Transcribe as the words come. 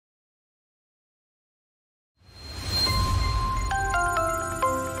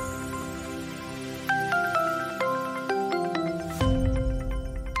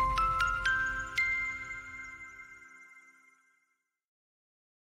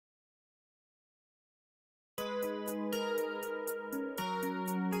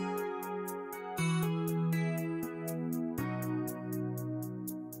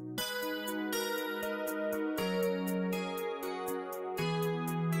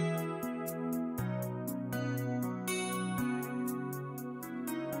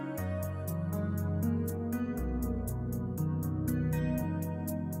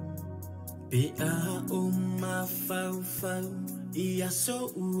Bea o mafau ia so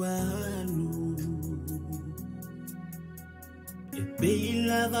ualu E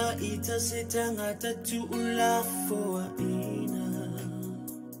beilava ita se tangata tu ulafoa ina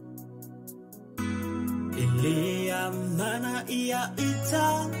Ele amana ia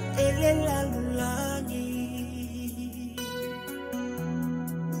ita ele lalulangi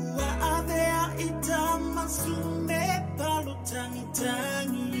Wa avea ita masume palutangi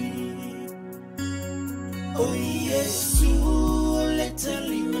tangi Oh Yesu leta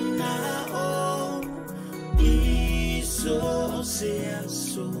limanao Iso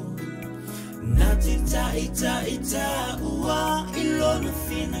seaso Natita ita ua ilona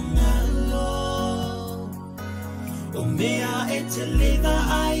finangalo O mea eteleva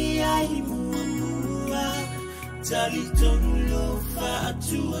ai mua Talitonu lofa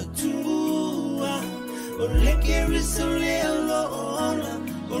atua O lekeriso leo ola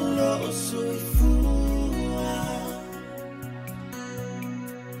O lo soifua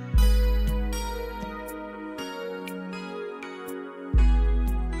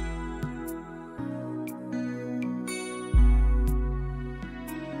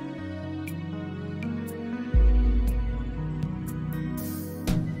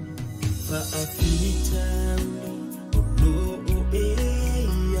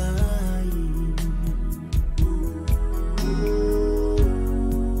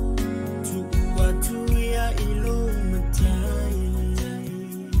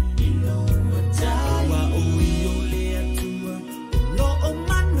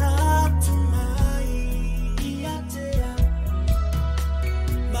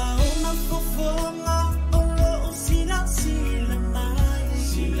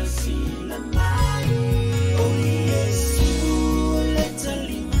Sila mai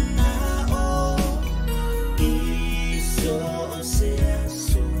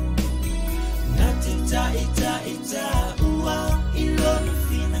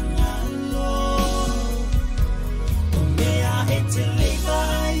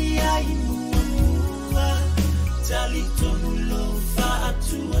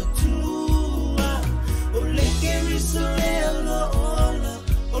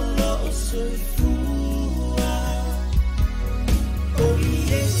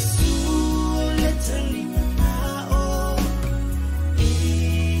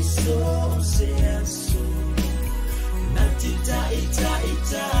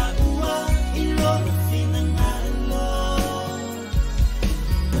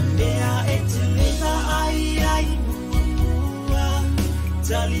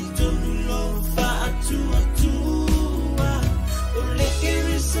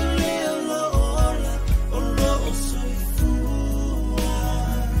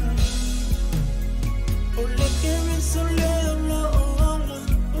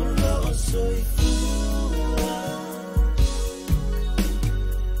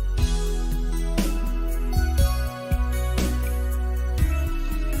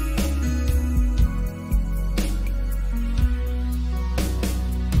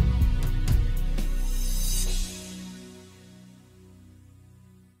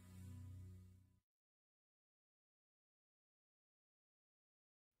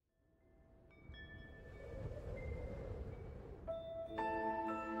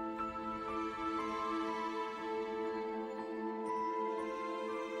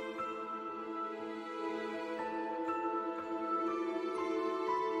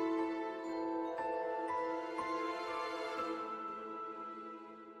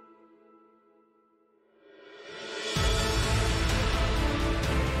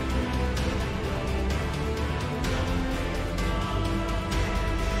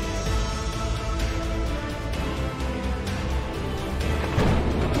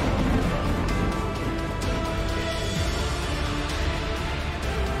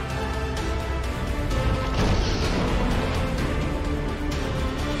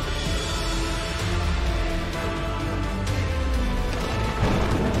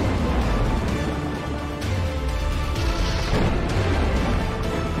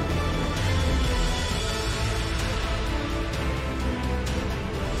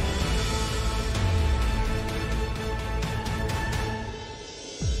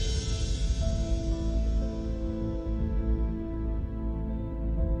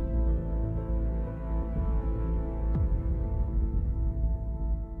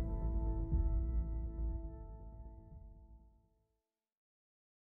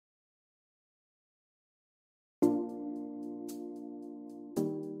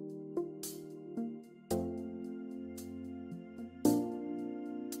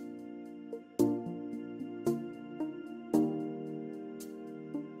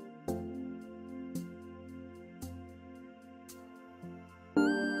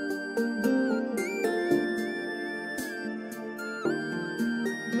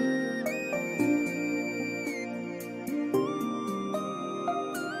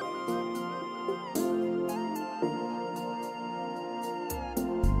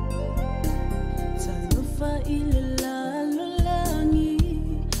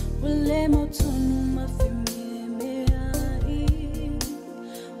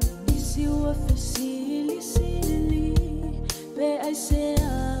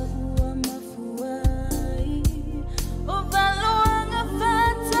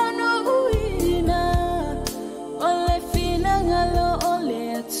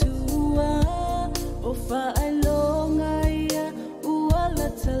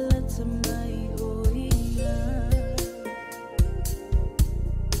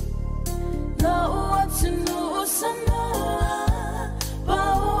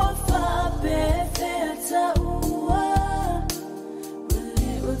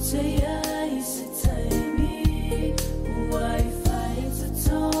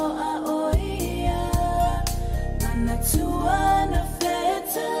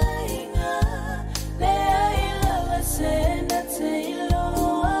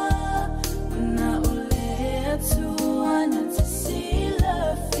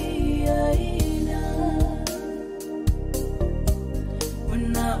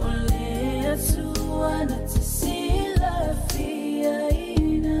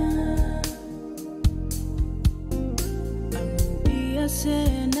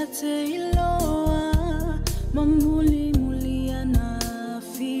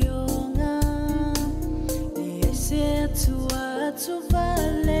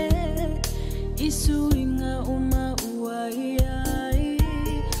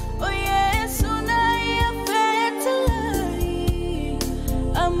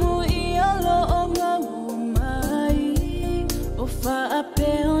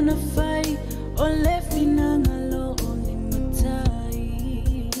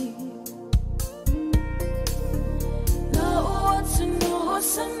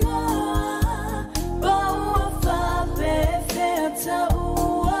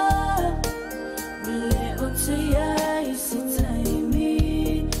Will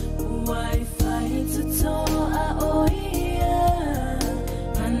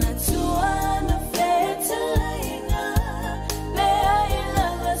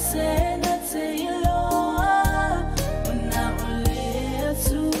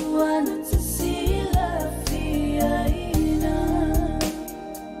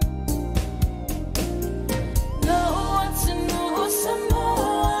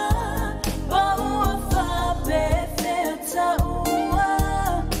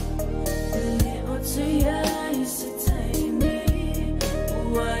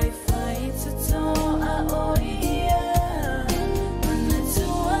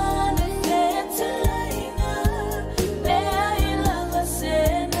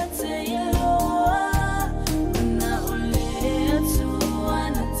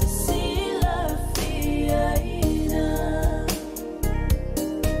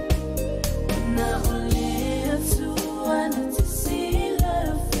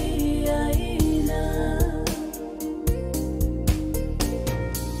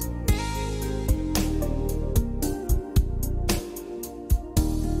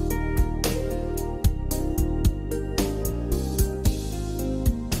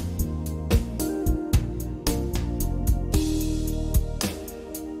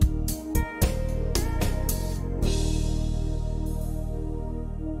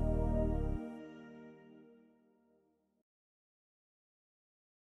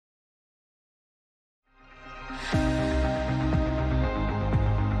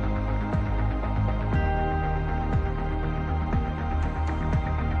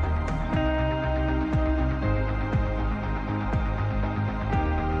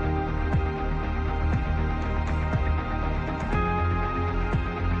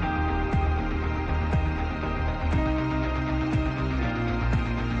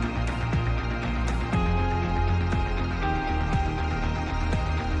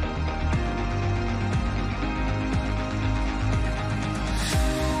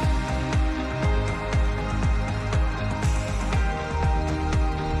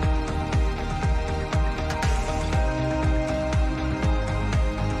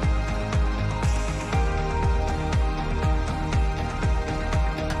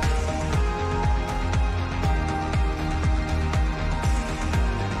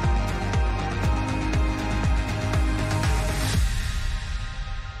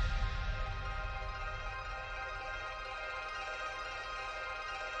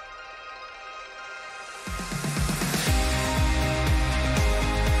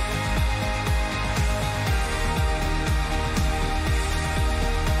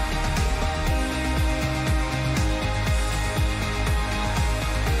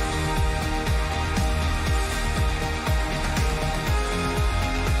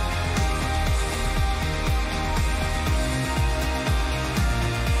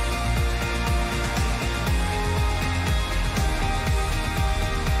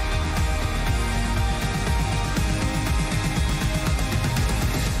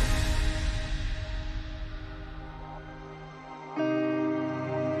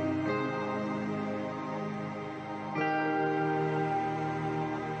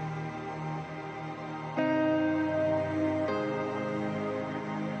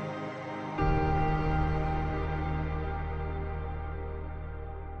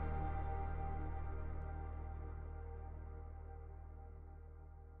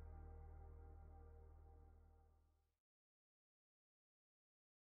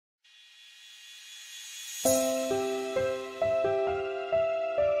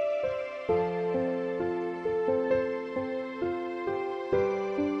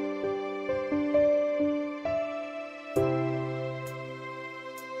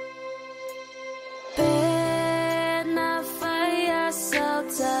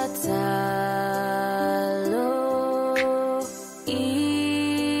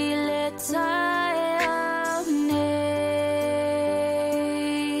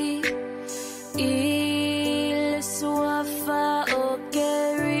Il suafa o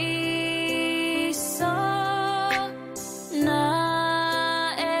Fiso na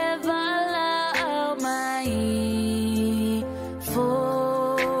evala au mai fo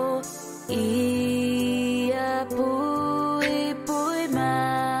ia pui pui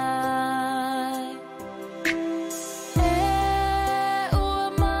mai e ua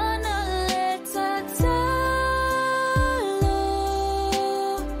mana le tatalo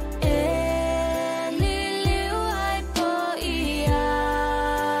e liliu ai po ia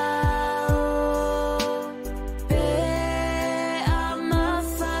pe ama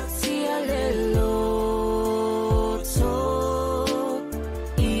fatia le loto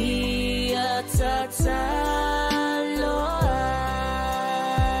ia tatalo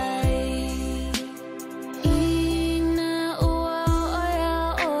ai ina ua oia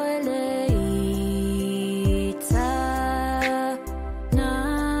oele ita na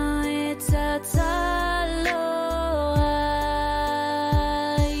e tatalo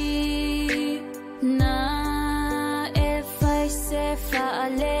ai na e fai se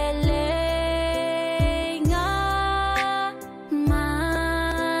fa'alelenga ma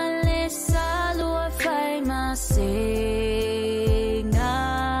le salua fai masenga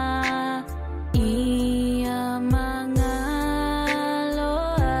ia mangalo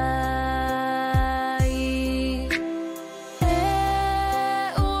ai e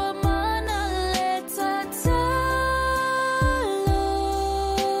ua mana le tatalo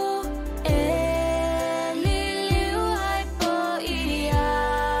e liliu ai po ia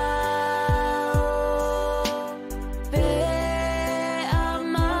pe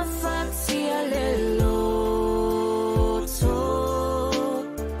ama fatia le loto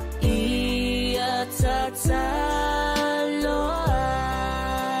ia tatalo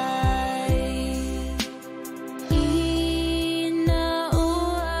ai ina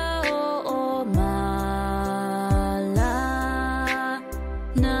ua o mala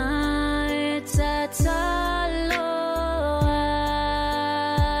na e tatalo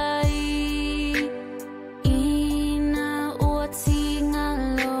ai ina ua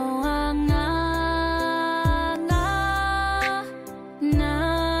tingaloanga na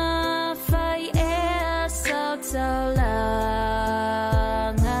fai e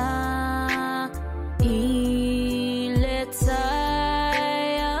sautaulanga i le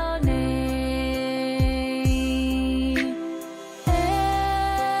tai au nei e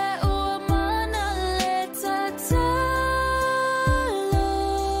ua mana le tatalo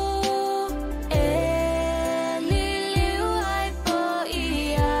e liliu ai po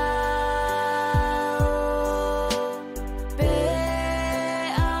ia pe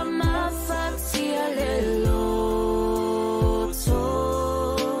ama fatia le loto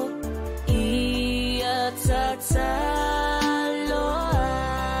ia tatalo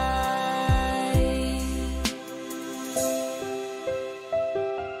ai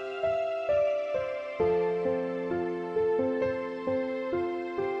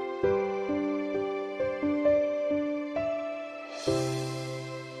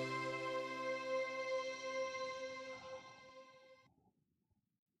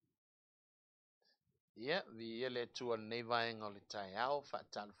Ia, vi ele tua nei vaenga o le tai au,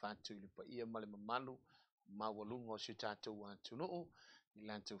 whaatala whātu i le pa ia male mamalu, mawalunga o si tātou atunuu, i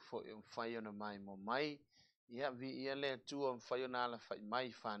lantou fo e mwhai ona mai mo mai. Ia, vi ele tua mwhai ona ala whai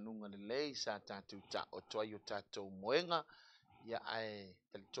mai whanunga le lei, sa tātou ta o toai o tātou moenga. Ia ai,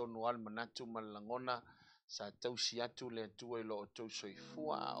 talitonu al manatu malangona, sa tausi atu le tua i lo o tau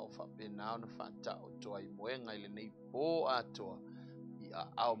soifua a o whapena ona whaata o toai moenga i le nei pō atoa. I a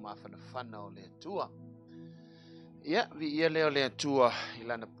au mawhanawhana o le tua. Ia, vi ia leo le atua i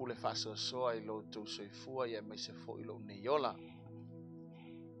lana pule whasoasoa i lo tau soifua ia mai se fo i lo neiola.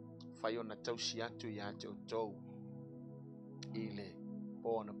 Whai ona tausi atu i ate o tau i le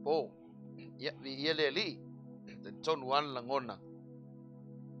pō na pō. Ia, vi ia le li, te tonu an langona.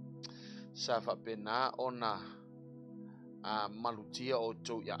 Sa whapena ona a malutia o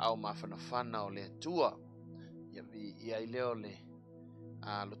tau ia au mawhanawhana o le atua. Ia vi ia i leo le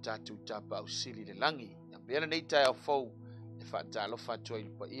lo tātou tapa au sili le langi. Ia bēra nei tai au fau e whaatalo whatua i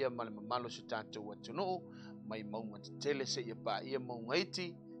lupa ia male mamalo su tātou atunuu mai maunga te tele se ia pa ia maunga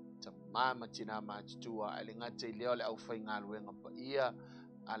iti ta mama tina mātutua ale ngate i leo le au whai ngā luenga pa ia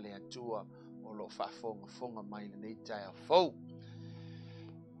ale atua o lo whafonga fonga mai le nei tai au fau.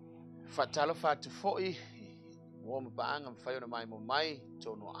 Whaatalo whatu foi mua mapaanga mwhaiona mai mo mai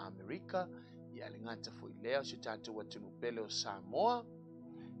tono Amerika i ale ngata foi leo su tātou atunuu pele o Samoa.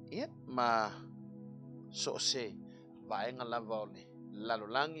 Ia ma so se vaenga lava o le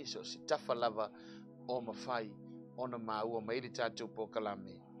lalolangi so se tafa lava o mawhai ona maua mai le tātou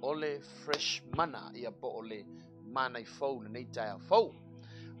pokalame. Ole fresh mana ia po ole mana I fau nei tai fau.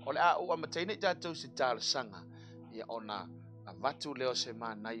 Ole a o amatai tātou se tāla sanga ia ona a watu leo se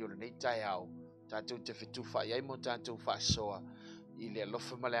mana I ole nei tai au. Tātou te whetuwha iai mo tātou whaasoa I le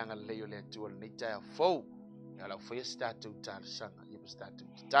alofa maleanga leo le atua le nei tai fau. Ia lau whaia se tātou tāla sanga ia pas tātou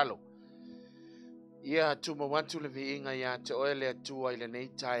te talo. Ia tuma watu le vi inga ia te oe le atua I le nei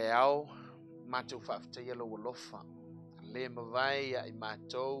tai au. Mātou whaafta ia lo alofa. Le mawai ia I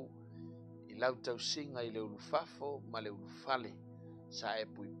mātou I lau tau singa I le ulufafo ma le ulufale. Sa e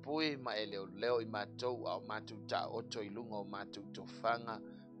pui pui ma e leo leo I mātou au mātou ta oto I lunga o mātou tofanga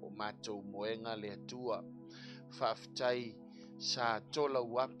o mātou moenga le atua. Whaaftai sa tola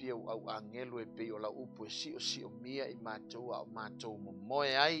uapi au angelu e pei o la upu e si o mia I mātou au mātou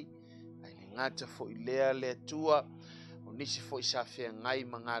moe ai. Ai le ngata fo I lea le atua. O nisi fo I sa fea ngai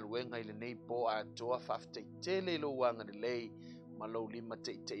mga luenga I le nei po a toa whaaftai tele lo wanga le lei. Ma lau lima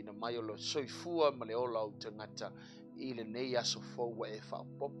te ina mai o lo soifua ma le ola au tangata I le nei aso fōua e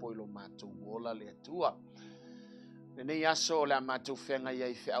whaopopo I lo mātou wola le atua. Le nei aso o le a mātou whenga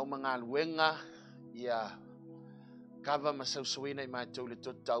iai wheau mga luenga ia kawa masausawina I mātou le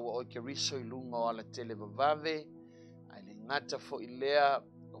totau o ke riso I lunga o ala tele vavave. Ai le ngata fo I lea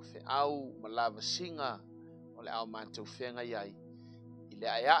o wheau ma lava singa o le au mātou whenga iai. I le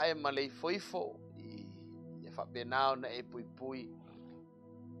aiae ma le foifo I whapenao na e pui pui.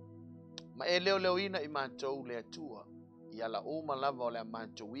 Ma e leo ina I mātou le atua. I ala uma lava o le a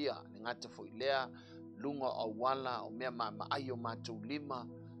mātou ia. Le ngata fo I lea lunga o wala o mea ma ai o mātou lima.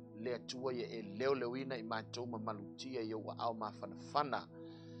 Le atua ia e leo ina I mātou ma malutia I o au ma whanawhana.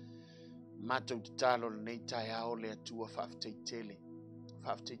 Mātou te talo le nei tai ao le atua whaaftei tele.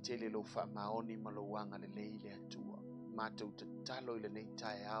 Whaaftei tele lo wha maoni ma lo wanga le lei le atua. Mātou te talo I le nei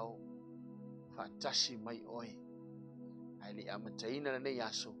tai ao. Whaatasi mai oi. Ai li amataina le nei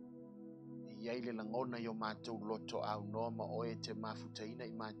aso. Iai le langona I o mātou loto au noa ma oe te mafutaina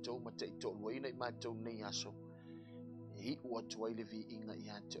I mātou ma te itoruaina I mātou nei aso. E ua tuai le vi inga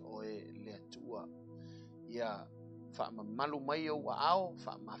I te oe le atua. Ia whaamamalu mai o wa ao,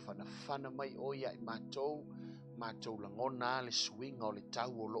 whaamawhanawhana mai o ia I mātou, mātou langona le swinga o le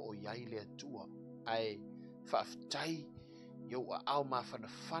tau o loo iai le atua. Ai whaaftai Iau a au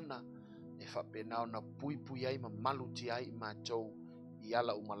mawhanawhana e whapenao na pui ai ma malu ti ai I mātou I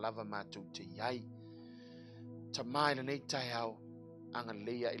ala umalava mātou te iai. Ta mai le nei tai au, anga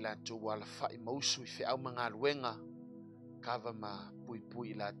leia I lātou ala whai mausu I whiau mga luenga, kawa ma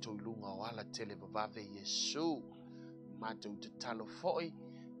pui I lātou lunga o ala tele vavave Yesu. Mātou te talo foi,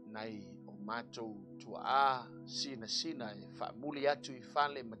 nei o mātou tua a, sina e whaamuli atu I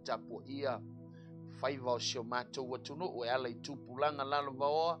whale matapua ia, whaiva o sio mātou watunu o ala I tūpulanga lalo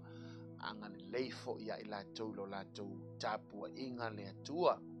vaoa, anga lei fo ia I lātou lo lātou tāpua inga le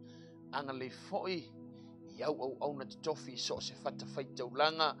atua. Anga lei fo iau au na te tofi so se whata whaitau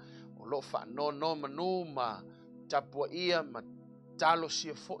langa o lo wha no manu ma tāpua ia ma talo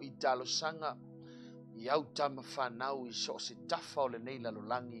sia fo I talo sanga. Iau tama whanau I so se tafa o le nei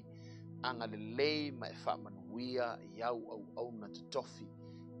lalolangi. Anga le lei ma e whamanuia iau au na te tofi.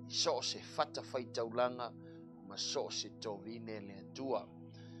 I so se whata whaitau langa ma so se tovine le atua.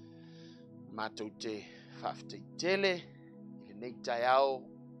 Mātou te whaaftei tele, I le nei tai au,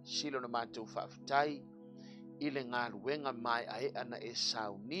 silo na mātou whaaftai, I le ngā ruenga mai a ana e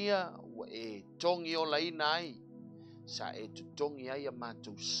saunia, wa e tongi o laina ai, sa e tutongi ai a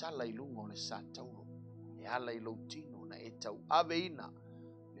mātou sala I lunga o le sa tauro, e ala I loutino na e tau aveina,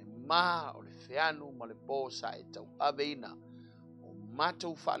 le maa o le wheanu ma le pō sa e tau aveina, o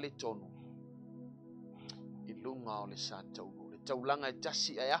mātou whaale tonu, I lunga o le sa tauro, le taulanga e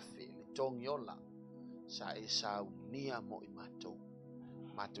tasi ai afe, tongi ola sa e saunia mo I mātou.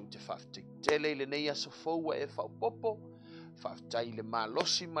 Mātou te whaaftai tele I le nei aso fōua e whaopopo, whaaftai le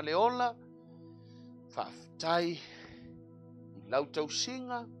mālosi ma le ola, whaaftai I lautau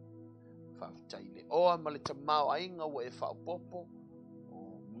singa, whaaftai le oa ma le tamau ainga wa e whaopopo,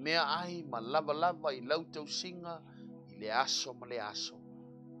 o mea ai ma lava I lautau singa, I le aso ma le aso,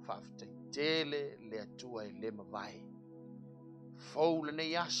 whaaftai tele le atua e le mawai. Fou le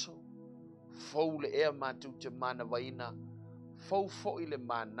nei aso, fou le ea mātou te mana waina, fou fo I le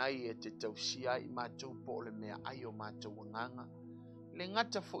manai e te tausia I mātou po le mea ai o mātou wanganga, le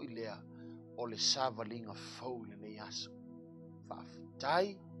ngata fo I lea o le savalinga fou le nei aso.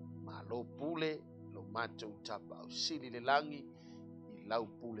 Whaafitai, ma lo pule, lo mātou tapa au sili le langi, I lau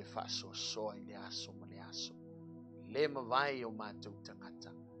pule whaasoa soa I le aso ma le aso. Le mawai o mātou tangata,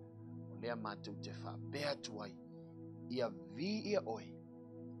 o lea mātou te whaapea tuai, ia vi ia oi,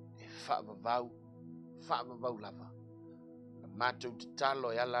 e whaavavau, whaamavau lava. Na mātou te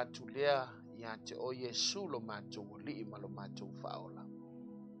talo ia latu lea ia te o Yesu lo mātou o lii ma lo mātou whaola.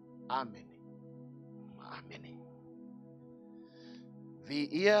 Amene. Amene. Vi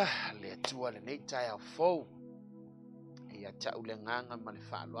ia le atua le nei tai au fou. Ia tau le nganga ma le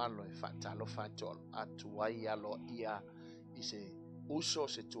whaaloalo e whaatalo whaatolo atu ai alo ia i se uso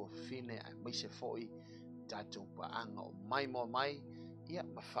se tua fine ai mai se foi tātou paanga o mai mo mai ia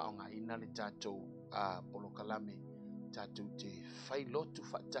ma whaonga ina le tātou polokalame tātou te whailotu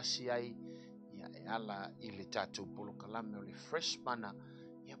whaatasi ai ia e ala i le tātou polokalame o le fresh mana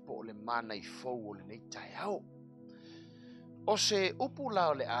ia po o le mana i fou o le nei tai au. O se upu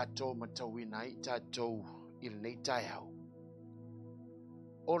lao le ato matauina i tātou i le nei tai au.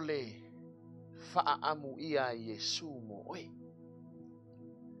 O le whaamu ia Yesu mo oe.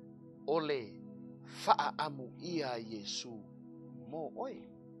 O le whaamu ia Yesu mo oe.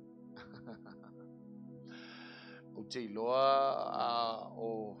 O te iloa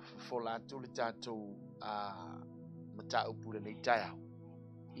o wholatu le tātou mata upu le nei tai au.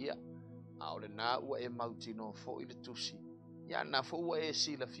 Ia, o le nā ua e mauti no fo i le tusi. Ia na fo ua e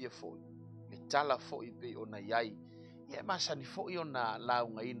si la fia fo. Le tala fo i pe o na iai. Ia masani fo i o na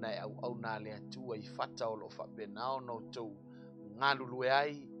launga ina e au na le atua i fata o lo whapenao no tau ngalulu e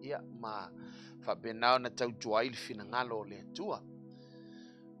ai. Ia ma whapenao na tau tua ili fina ngalo o le atua.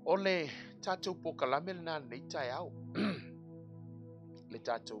 O le tātou pokalame le nā nei tai au. Le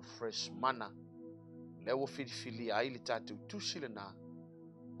tātou fresh mana. Le ua filifili ai le tātou tusi le nā.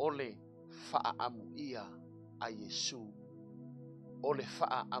 O le whaamu ia a Yesu. O le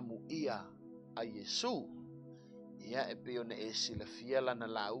whaamu ia a Yesu. Ia e peo ne e sila fiela na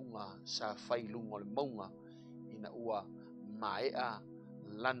launga sa whailunga le maunga. Ina ua maea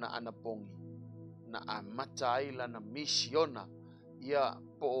lana anapongi. Na amata ai lana misiona. Ia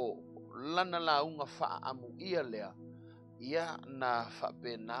po lana launga whaamu ia lea. Ia na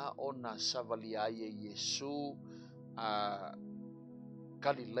whapena o na savali ai e Yesu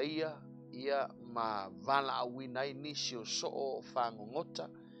Galileia. Ia ma vala awina i nisi o soo whangongota.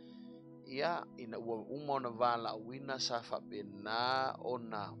 Ia ina ua umona vala awina sa whapena o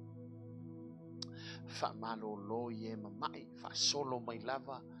na whamalolo i e mamai. Whasolo mai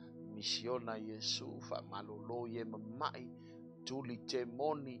lava misiona Yesu. Whamalolo i e mamai. Tuli te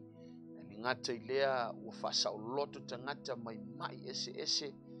moni. Ni ngata i lea ua whasao loto tangata mai mai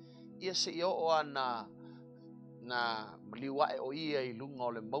ese. Ia se i o ana na maliwae o ia i lunga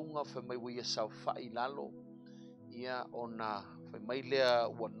o le maunga wha mai wia sau whai lalo. Ia o na wha mai lea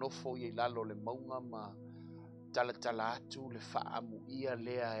ua nofo i lalo le maunga ma tala atu le whaamu ia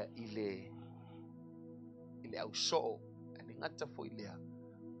lea i le au soo. Ni ngata fo i lea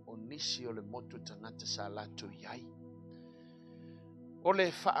o nisi o le motu tangata sa lato iai. O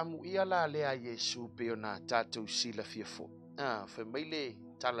le whaamu ia la lea Yesu pe o na tātou sila fia fo. Wha mai le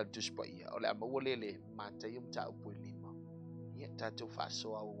tala duspa ia. O le amaua le mātai o mta upo i lima. Ia tātou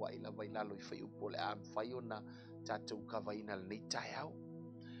whaasoa o wa ila vailalo i whai upo le whai o na tātou kawaina le nei tai au.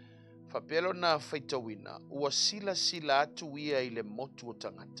 Whapelo na whaitawina. Ua sila atu ia i le motu o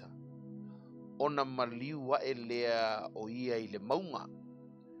tangata. O na maliu wa e lea o ia i le maunga.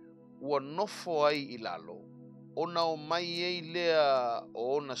 Ua nofo ai i lalo. Ona o mai ei lea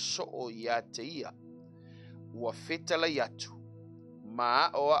o ona soo i ate ia. Ua fetala i atu.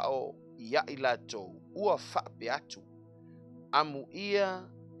 Ma o ia i latou. Ua whape atu. Amu ia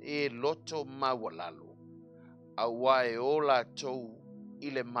e loto mawalalo. Awa e o latou i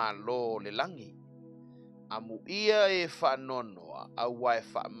le malo le langi. Amu ia e whanonoa. Awa e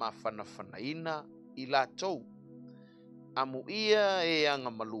whamawhanawhanaina i latou. Amu ia e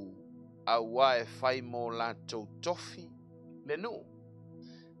anga malu. Awa e whai mo latou tofi le nu.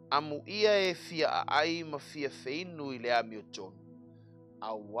 Amu ia e fia ai ma fia feinu i le amiotonu.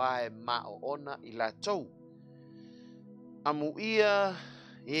 Awa e mao ona i latou. Amu ia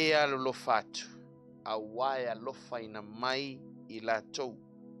e alolofatu. Awa e alofa ina mai i latou.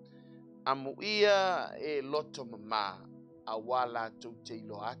 Amu ia e loto mama. Awa latou te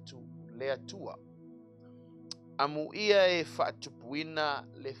ilo atu le atua. Amu ia e whaatupuina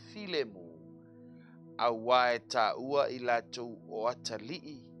le filemu. Awa e ta ua i latou o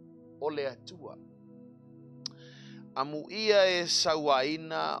atalii o le atua. Amu ia e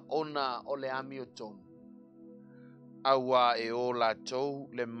sawaina ona o le amiotonu. Awa e o latou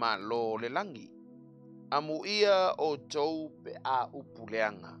le malo le langi. Amu ia o tou pe a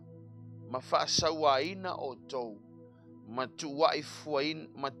upuleanga. Ma whaasawaina o tou. Matuwai fuain,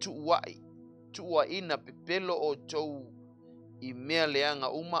 matuwai. Tua ina pepelo o tou i mea leanga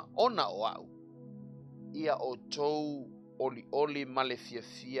uma ona o au. Ia o tou oli ma le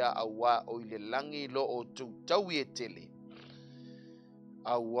fiafia auā o i le lagi lo o tautau e tele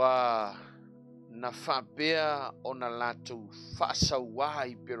auā na whapea o na latou whaasauā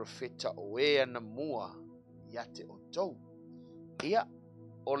i perofeta o ea na mua ia te o tou. Ia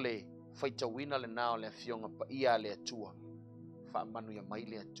o le whaitawina le nā o le afionga pa ia le atua. Whaamanu ia mai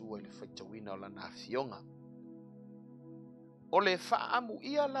le atua i le whaitawina o la nā afionga. O le whaamu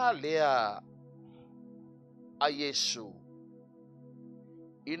ia la lea a Yesu.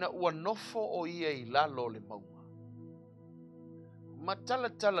 Ina ua nofo o ia i lalo le maunga.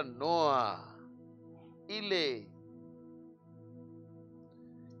 Matala noa ile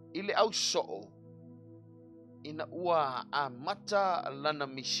au soo. Ina ua a mata lana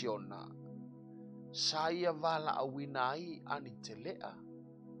misiona. Saya vala awina ai ani telea.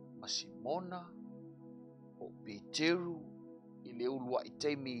 Masimona. O Peteru. Ile ulua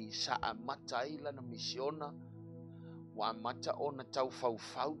itemi sa a mata ai lana misiona. Wa mata ona tau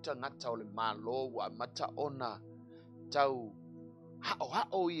faufauta ngata o le malo. Wa mata ona tau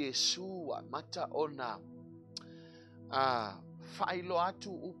hao Yesu. Wa mata ona failo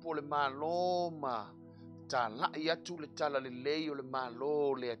atu upo le malo ma ta lai atu le tala le lei o le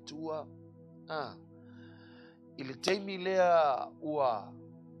malo le atua. Ile teimi lea ua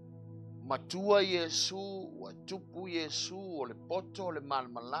matua Yesu, ua tupu Yesu o le poto o le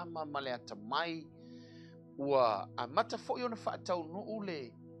malamalama ma le atamai. Ua amata fo'i ona whaatau nuu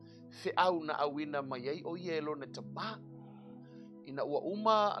le fe'au na awina mai ai o ia elo na tama. Ina ua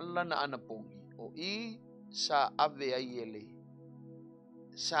uma lana anapongi o i sa ave ai ele.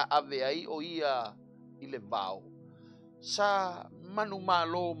 Sa ave ai o ia i le vao. Sa manu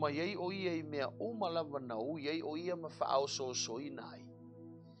malo mai ai o ia i mea uma lava na ui ai o ia ma whaao soina ai.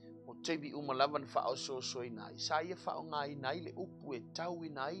 O tebi uma lava na whaao soina ai. Sa ia whao ngā ina ai le upu e tau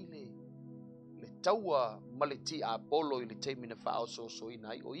ina ai le taua maleti a polo i le teimi na whaao soina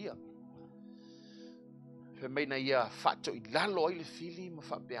ai o ia. Fe meina ia whato i lalo ai le fili ma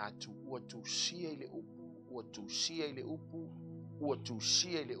whape atu. Ua tu sia i le upu. Ua tu sia i le upu. Ua tu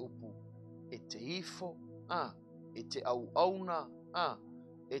sia i le upu. E te ifo. E te auna.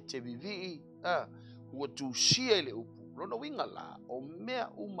 E te vivi. Ua tu sia i le upu. Lona winga la. O mea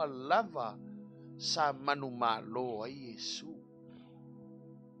uma lava sa manu malo ai Yesu.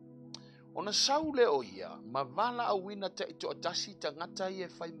 Ona saule o ia. Ma vala awina te ito atasi tangata ia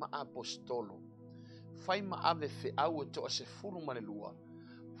fai ma apostolo. Fai ma ave fe au e toa se fulu ma le lua.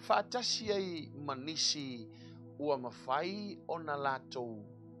 Whaatasi ai manisi ua mawhai o na latou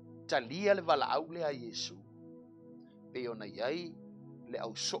talia le vala au le a Yesu. Pe ona iai le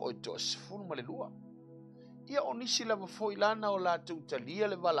au soo e toa se fulu ma le lua. Ia o nisi lava foi lana o latou talia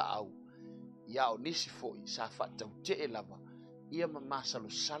le vala au. Ia o nisi foi sa whaatau te e lava. Ia mamasalo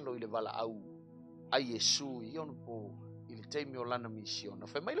salo i le vala au a Yesu. Ia ono po i le teimi o lana misiona.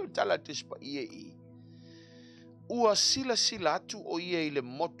 Fai mailo tala tispa ia i. Ua sila atu o ia i le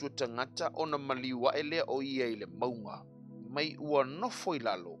motu tangata ona maliwa elea o ia i le maunga. Mai ua nofo i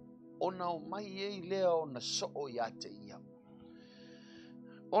lalo. Ona o mai e lea ona soo ia te ia.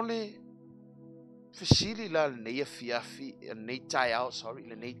 Ole fesili la le neia fiafi, nei tae au,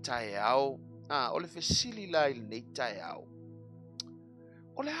 le nei tae au. Ole fesili la le nei tae au.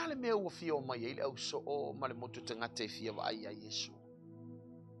 Ole hale mea ua fia o mai e le au soo ma le motu tangata e fia wa ai a Yesu.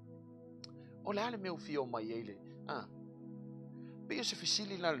 Ole hale mea ua fia o mai e le pe yo se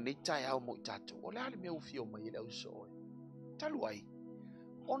fesili na nei tae au mo i tatou. O le hale mea ufio mai ele au soe. Talu ai.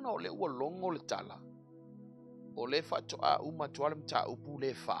 Ona o le ua longo le tala. O le whatoa uma tuale mta upu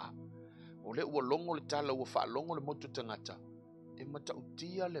le wha. O le ua longo le tala ua wha longo le motu tangata. E mata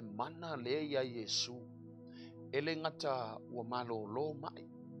utia le mana le ia Yesu. Ele ngata ua malo lo mai.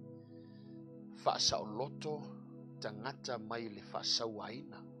 Wha sa o loto tangata mai le wha sa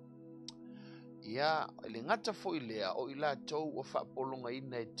waina. Ia, le ngata fo ilea o ila tau o whaapolonga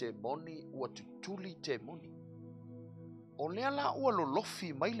ina e te moni ua tutuli te moni. O lea la ua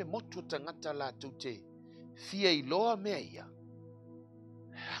lolofi mai le motu tangata la tu te fia iloa mea ia.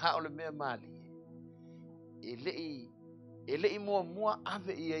 Ha o le mea mali. E lei mua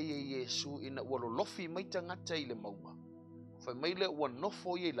ave ia Yesu ina ua lolofi mai tangata i le maunga. Fai mai le ua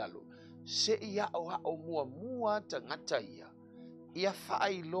nofo ia lalo. Se ia o hao mua tangata ia. Ia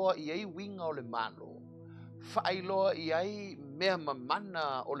whaailoa iai winga o le malo. Whaailoa iai mea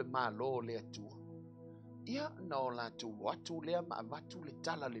mamana o le malo le atua. Ia na o la tu watu lea ma avatu le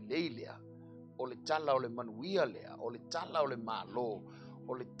tala le leilea. O le tala o le manuia lea. O le tala o le malo.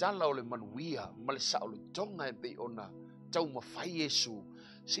 O le tala o le manuia. Ma le sa o le tonga e pe ona tau mawhai Yesu.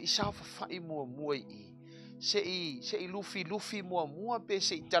 Se i sao whawhai mua i. Se i lufi mua pe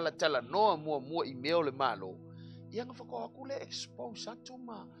se i tala noa mua i mea o le malo. ia whakawaku le expose atu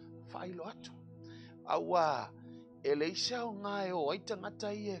ma whailo atu. Aua, e le isao ngai o ai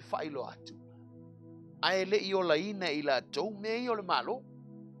tangata i e whailo atu. Ai le i o la ina i la tau me i o le malo.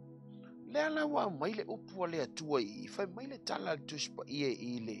 Le ala wa mai le upua le atua i, whai mai le tala tuspa i e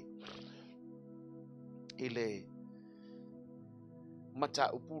i le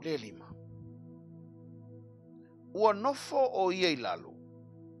mata upu le lima. Ua nofo o ia i lalo.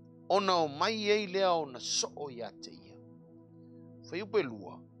 Ona o mai ei lea o na so o ia te ia. Whai upe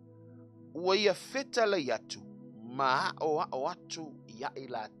lua. Ua ia feta la iatu. Ma o atu ia i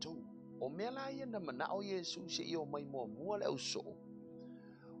la tau. O mea la ia na mana o Yesu se i o mai mua le au so.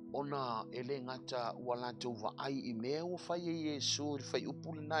 Ona ele ngata ua la tau wa ai i mea ua whai e Yesu. Whai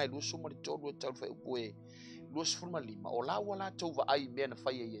upu le nai lua soma le tolu e tau whai upu e lua sifurma lima. O la ua la tau wa ai i mea na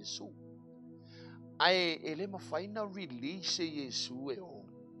whai e Yesu. Ai ele ma whai na release e Yesu e o.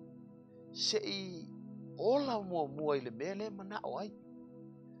 Se i ola mua i le mea le mana o ai.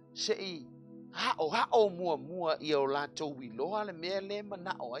 Se i hao mua i o la tau wiloa le mea le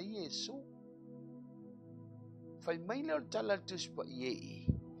mana o ai Yesu. Whai mai leo tala tuspa i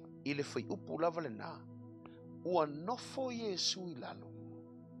i le whai upu lava le nā. Ua nofo Yesu i lalo.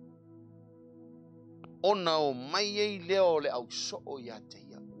 Ona o mai ei leo le au soo ia te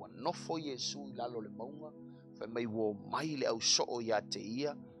ia. Ua nofo Yesu i lalo le maunga. Whai mai wo mai le au soo ia te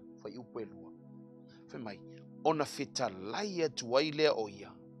ia. Whai upu e lua. Whai mai. Ona feta lai atu ai lea o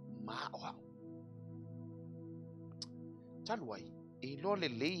ia. Maa o hao. Talu ai. E lo le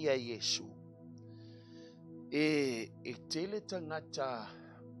leia Yesu. E tele tangata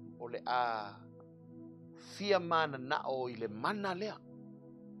o le a fia mana na o i le mana lea.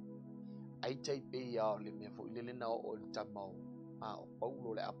 Ai tai pe ia o le mea fo i le na o le tamau. O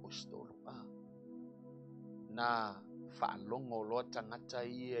Paulo le apostolo. Na whaalongo loa tangata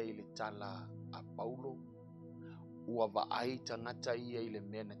ia i le tala a Paulo. Ua vaai tangata ia i le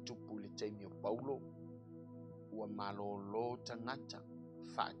mea na tupu i le taimi o Paulo. Ua malolo tangata.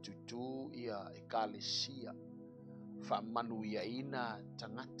 Whaatutu ia e kalesia. Whaamanu ia ina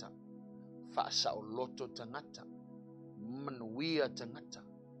tangata. Whaasaoloto tangata. Manuia tangata.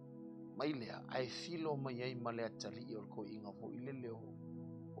 Mai lea, ai filo mai ai malea tali i orko inga fo ile leo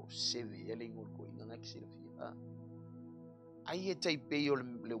o sewe ele inga orko inga ngakisira fia. Ai e taipei o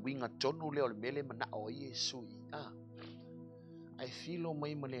le winga tonu leo le mele mana o Yesu i. Ai filo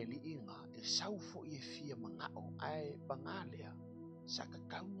mai malea li inga e sau fo i e fia mangao ai bangalea. Saka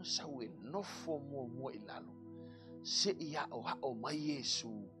kauna sau e nofo mua i lalo. Se ia o hao mai Yesu.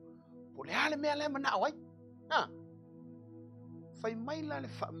 Po le hale mea le mana o ai. Fai mai la le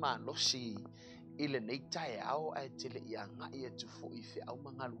whaamalosi i le nei tae ao ai te le ia ngai atu fo i fe au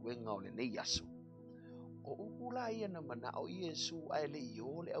mangaluenga o le nei aso. O upula ia na mana o Yesu ai le i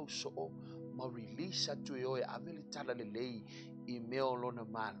o le au soo ma release atu e o e ave le tala le lei i meo lona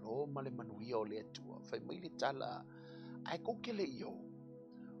malo ma le manuia o le atua. Fai mai le tala ai koke le i o.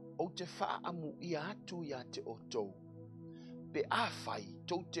 O te wha amu ia atu ia te o tou. Pe a fai,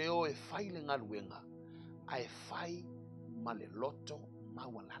 tou te o e fai le ngaluenga. Ai fai ma le loto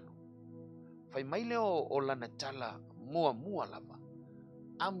mawalalo. Fai mai leo o lana tala mua lava.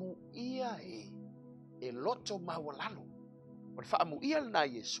 Amu ia e loto mawalalo. O le wha amu ia na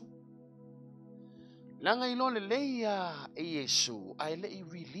Yesu. Langa ilo le leia e Yesu. Ai le i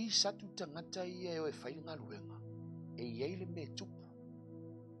release atu tangata ia e o e fai ngaluenga. E iei le me tupu.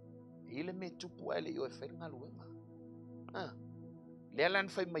 E le me tupu ai le i o e fai ngaluenga. Lea lan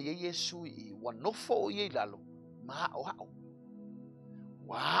fai mai e Yesu i wanofo o iei lalo. Ma o hao.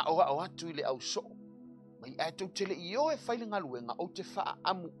 Wa atu i le au so. Mai ai tau tele i o e whaile ngaluenga o te wha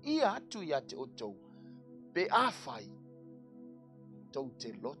amu ia atu ia te o tau. Pe a whai. Tau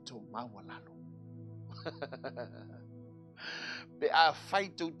te loto mawalalo. Pe a whai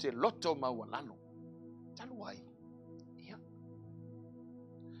tau te loto mawalalo. Talu ai. Ia.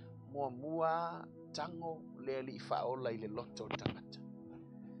 Mua tango le li whaola i le loto tangata.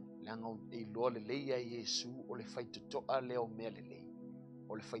 Langa i loa le leia Yesu o le whai tutoa leo mea le lei.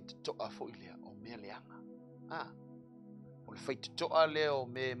 O le whai tutoa fo i lea o mea leanga. O le whai tutoa leo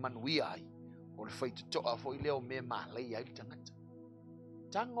me manuia ai. O le whai tutoa fo i leo me malei ai tangata.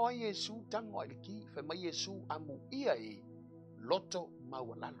 Tango ai Yesu, tango ai le ki. Whai mai Yesu amu ia loto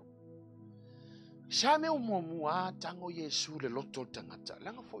mawalalo. Sa me o mua tango Yesu le loto tangata.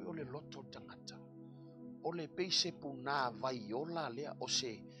 Langa fo i o le loto tangata. O le peise puna vai ola lea o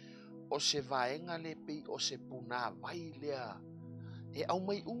se vaenga le pei o se puna vai lea. E au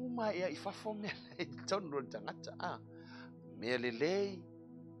mai uma e i fafo mea le tonu tangata. Mea le lei,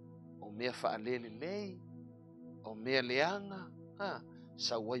 o mea wha le lei, o mea leanga,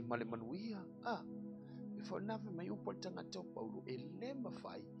 sa wai male manuia. fo na mai upo tangata o Paulo e le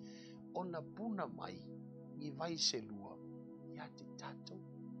mawhai ona puna mai i vai se lua ia te tatou.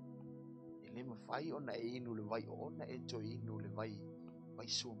 E le mawhai ona e inu le vai ona e to inu le vai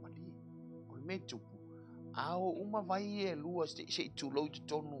sua mali. O le me tupu. Ao uma vai e lua se tūlou te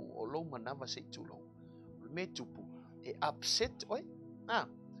tonu o lou manawa se tūlou. O le me tupu e upset oi.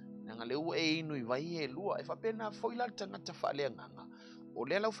 Nanga leu e inu i vai e lua e whapena foila tangata whaalea nganga. O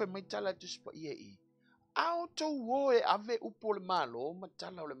le lau mai tala tu spa ia i. Ao tau o e ave upo le malo,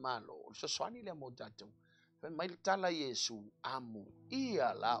 matala o le malo. O le saswani le mo tatou. Mai tala Yesu amu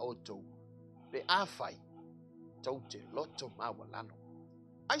ia la o tau. Pe awhai tau te loto mawalano.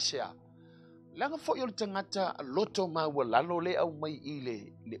 Aisea, langa fo yo le tangata loto mawalano le au mai i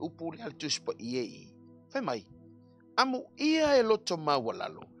le upo le altu spa ia i. Mai, amu ia e loto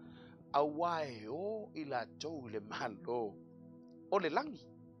mawalano. Awae o i la tau le malo. O le langi.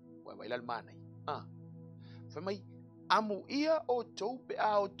 Wai la manai. Mai, amu ia o tau pe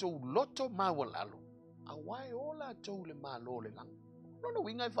a o tau loto mawalalo. Awae o la tau le malo le langi. Lona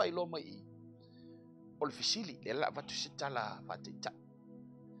winga i whai lo mai i. O le fisili, le la vatu se tala whateita.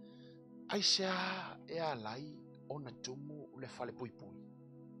 Aisea e a lai o na tumu le whale pui pui.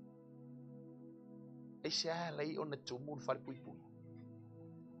 Aisea e lai o na tumu le whale pui pui.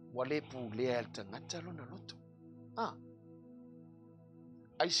 Wale pu lea el tangata lo na loto.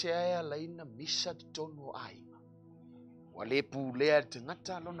 Aisea e a lai na misa di tonu o ainga. Wale pu lea el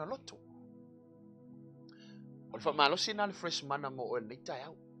tangata lo na loto. O le whamalosi na le fresh mana mo o e neitai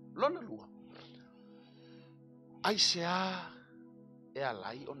au. Lo na lua. Aisea e a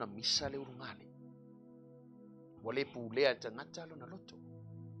lai o na misa le urungane. Wale pu lea el tangata lo na loto.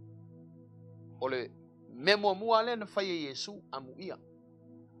 O le memo mua le na whaia Yesu amu ia.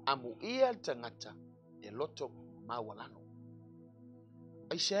 Amu ia el tangata e loto mawalano.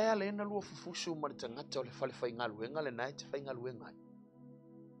 Aisea le na lua fufusu ma le tangata o le whale whaingaluenga le nai te whaingaluenga.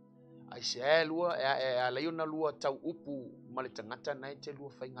 Aisea lua e a leo na lua tau upu ma le tangata nai te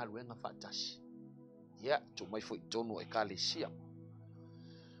lua whaingaluenga whaatasi. Ia, tu mai fo i tonu e kalesia.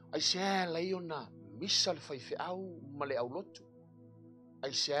 Aisea leo na misa le whaife au ma le au lotu.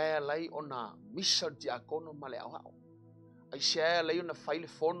 Aisea lai ona misa di akono ma le au hao. Aisea leo na whaile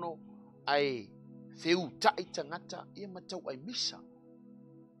fono ai feu tai tangata ia matau ai misa.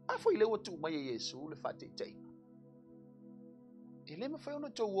 A foi lewa tu mai Yesu le fate tai. Ele ma foi ona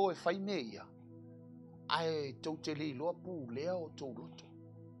tau o e fai meia. Ai tau te li loa pu lea o tau loto.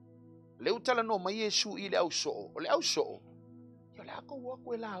 Leu tala no mai Yesu i le au soo. O le au soo. Yo le ako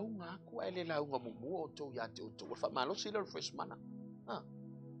wako e la unga aku e le la unga mumu o tau ya te o tau. Fa malo si le fresh mana.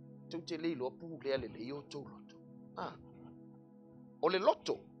 Tau te li loa pu lea le le o tau loto. O le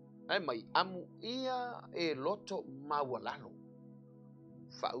loto. Ai mai amu ia e loto mawalalo.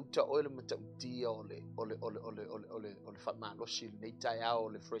 Fauta oile matautia ole whamalosi nei tai ao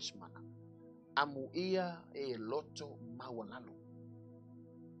le fresh mana. Amu ia e loto mawalalo.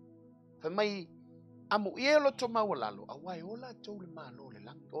 Whamai, amu ia e loto mawalalo. Awai ola tau le malo le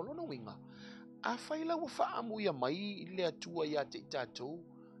langi. Olona winga. A whaila wa wha amu ia mai le atua ia te tatou.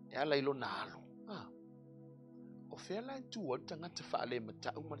 E ala ilo na alo. O whela e tua tangata wha ale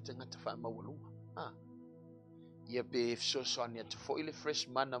matau ma tangata wha mawalunga. Ia be Fiso soani atu fo ile fresh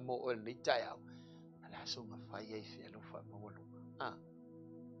mana mo o ni tai au. Ala so nga fai ai fiel o fa mawalu.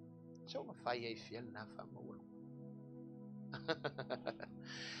 So nga fai ai fiel na fa mawalu.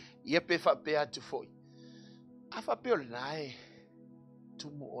 Ia pe fa pe atu foi. A fa pe o lai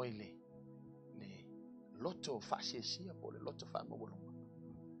tumu oile. Le loto fa sia po le loto fa mawalu.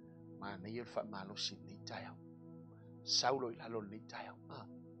 Ma na ia fa malo si ni tai au. Saulo ilalo ni tai au.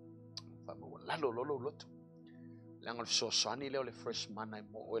 Fa mawalu lalo lolo loto. Langal sosani le ole fresh mana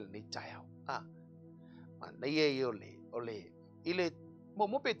mo oil ni tai au. Ma ye ole ile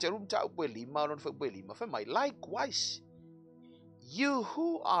mo pe terum ta upo lima lon fo lima fa mai likewise you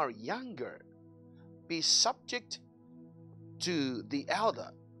who are younger be subject to the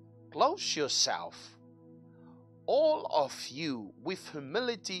elder, clothe yourself all of you with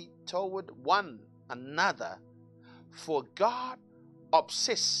humility toward one another, for God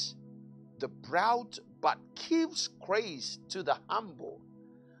opposes the proud but gives grace to the humble.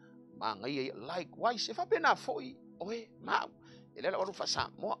 Likewise, if I be na foi, oe, ma, ele la oru fasa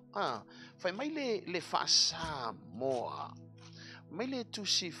mo, fai mai le fasa mo, mai le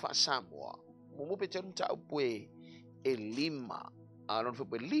tusi fasa mo, mo pe teru ta upwe e lima, alon fe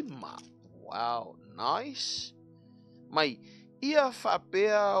lima, wow, nice, mai, ia fa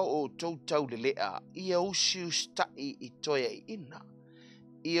pea o tau le lea, ia usiu stai i toia ina.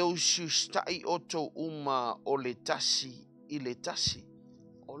 Ia usiu stai oto uma o le tasi i le tasi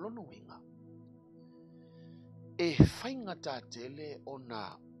o lono winga. e whainga tā tele o nā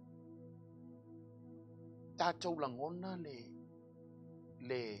tātou langona le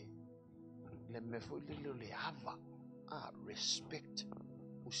me foi le ava respect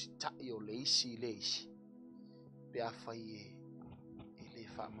usitai o le isi pe a whai e le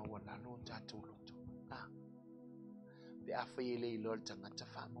whaamawalano tātou loto pe a whai e le ilo le tangata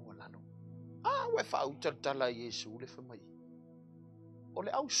whaamawalano we whaautatala Yesu le whamai o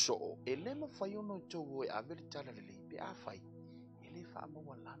le au so e le ma whai ono tau e avele tala le pe a whai e le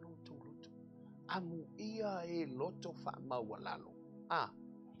whaamawalano tau loto amu ia e loto whaamawalano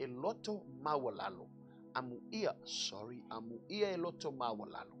e loto mawalalo amu ia e loto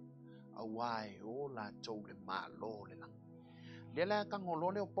mawalalo awai o la tau le malo le lang le la ka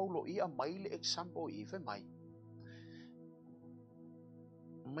ngolone o Paulo ia mai le example i fe mai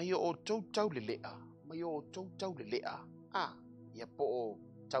o tau le lea mai o tau le lea ia po o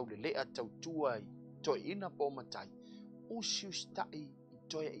tau le lea tau tuai to ina po matai usius tai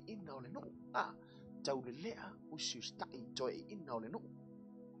to ina ole no tau le lea usius tai to ina ole no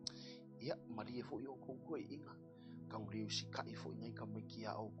ia maria fo yo ko inga kauleu si kai fo ngai ka mai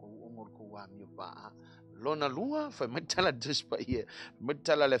kia o ko ongor ko wa mi pa lona lua fa metala dispa ia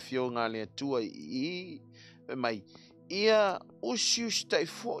metala le fionga le tua i mai ia usius tai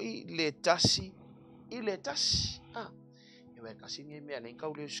fo le tasi e wa kasi ngai me nei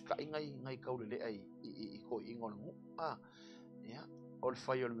kauleu si kai ngai kaulele ai i ko ingol mu ia ol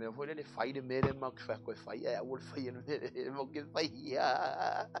fai ol me foi le fai de mere ma que fa ko fai ol fai no mo que fai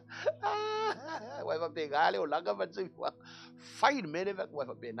vai va pegale o langa va se fai de mere va vai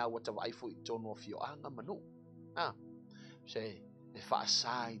va pena what vai foi tono fio anga manu se e fa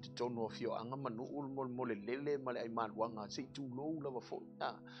sai de tono fio anga manu ul mol lele male ai man wanga se tu lo la va foi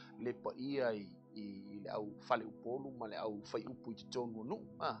le pa ia i au fale u polu male au fai u pu tono no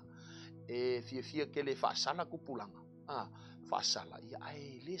e fia ke le fa sala ku pulanga fasala ia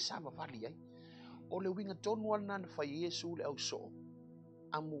ai le sama vali ai o le winga tonu ana na fa Yesu le au so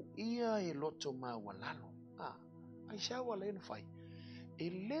amu ia e loto ma walalo ai sa wala en fai e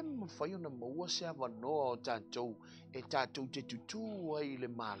lem fai ona mo se ava no tanto e tatou te tutu ai le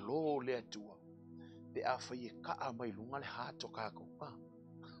malo le atua pe a fai ka mai lunga le hato kako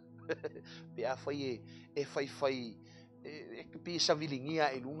pe a fai e fai e pi sa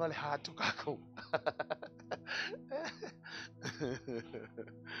vilingia e lunga le hato kako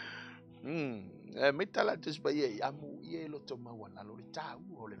me tala tes ba ye amu ye loto mawala lo ta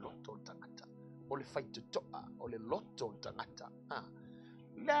o le loto tangata o le fai toa o le loto tangata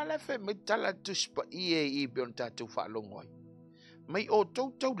la fe me tala tes ba ye I bion tatu fa longoi mai o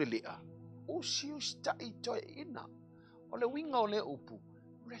tau le lea o si o sta I to ina o le winga o le upu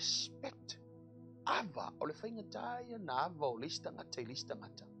respect ava o le fai ngata ya na ava o lista ngata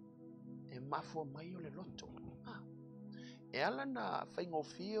e mafo mai o le loto e ala na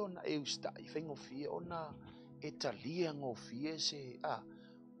whaingofie o na eustai, whaingofie o na etalia ngofie se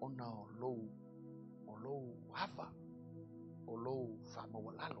o na o lou hava, o lou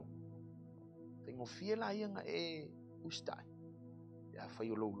whamawalalo. Whaingofie la ianga e ustai, ia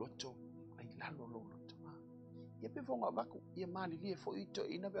whai o lou loto, ai lalo lou loto. Ia pe whonga waku, ia mali lia fo ito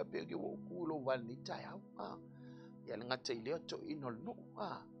ina pia pia ki woku lou wani tai au, ia le ngata I leo to ino le no,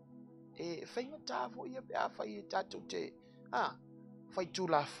 e whainga tāfo ia pe a whai e tātou te, fai tu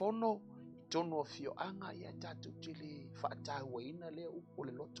la fono tono fio anga ia tatu tili fata waina le upo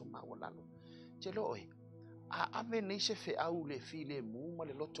le loto ma walalo te loi ave nei se fe au le file mu ma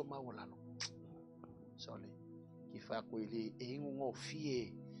le loto ma walalo sole ki fa ko ile e ngo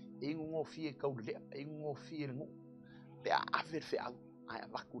fie ka ule e ngo fie ngo pe ave fe au ai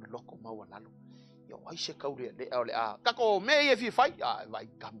va ku loko ma walalo yo ai se ka ule le ka ko me e fi fai vai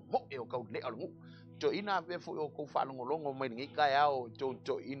ka mo e ka ule al ngo to ina ve fo o ko fa longo mai ngi ka ya o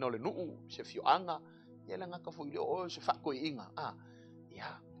to ino le nu se fio anga ya la ngaka fo ile o se fa ko inga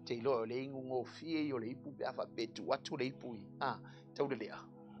ya te lo le ngo fie yo le ipu be afa betu watu le ipu tau le a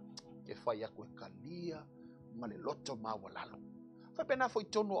ke fa ya ko kalia ma le loto ma walalo fa pena fo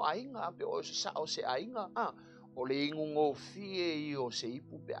tono ainga pe o se sa o se ainga o le ngo fie yo se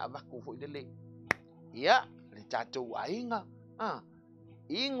ipu be ava ko fo ile ya le tatou ainga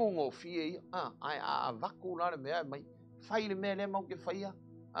ingo fie ai vaku la me mai fai le me le mau ke fai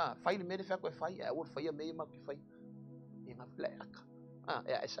fai le me le fa ko fai o fai me mau ke fai inga flaka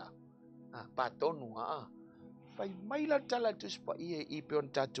esa pa tonu fai mai la tala tu spa I pe on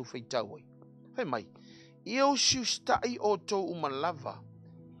tatu fai tawai fai mai io susta I oto umalava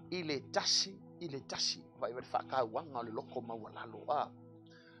ile tasi vai ver fa ka wanga le loko mau lalo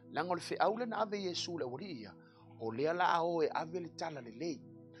langol fe aule na ave Yesu le woria o le ala o e ave le tala le lei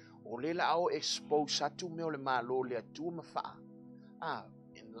O le la au expose atu me o le malo le atua mawha.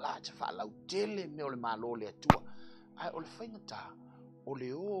 Enlarge wha lau tele me o le malo le atua. Ai o le whaingata, o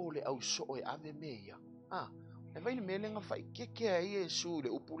le au so e ave mea. Le vaile me lenga whai keke a Iesu le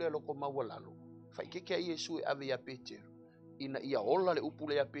upu le loko maua lalo. Whai keke a Iesu e ave ia Peteru. Ina ia ola le upu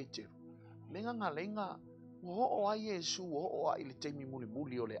le a Peteru. Menga ngā lenga, o a Iesu, o a ili teimi muli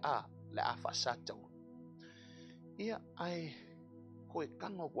muli o le a whasatau. Ia ai, koe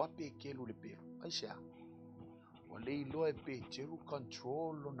kanga wape kelu le peru. Ai sea, wa le iloa e Peteru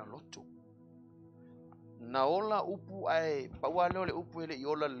control o na loto. Na ola upu ai, paua leo le upu ele i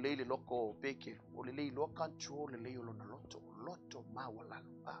ola le leile loko pekeru. O le leilo control le leilo na loto. Loto maua lalo.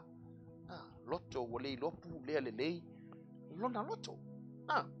 Loto wa le ilopu lea le lei. Lona loto.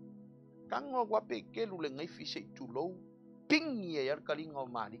 Kanga wape kelu le ngaifi se tulou. Pingi e arkalinga o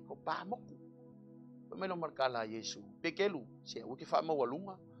mariko pa moku. Pamelo markala Yesu. Pekelu, se wiki fa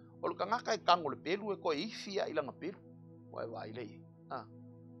mawalunga. O le kangaka e kango le pelu e koe ifia ilanga pelu. Wai lei.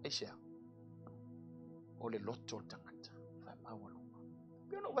 Eisea. O le loto o tangata. Fa mawalunga.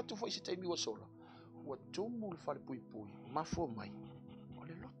 Pio no watu fo isi taimi wa sola. Wa tumu le fale pui pui. Mafo mai. O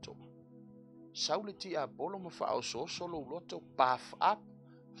le loto. Saule ti a bolo ma fa au so solo loto. Puff up.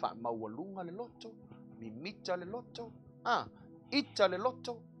 Fa mawalunga le loto. Mimita le loto. Ita le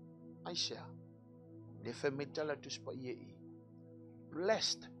loto. Aisea. Le femeta la tuspa iei.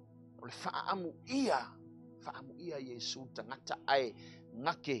 Blessed. O le faamu ia Yesu tangata ai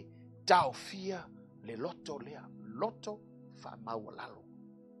ngake tau fia le loto lea. Loto fa mawalalo.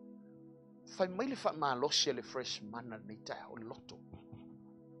 Fai maile fa malosia le fresh mana nei tai o le loto.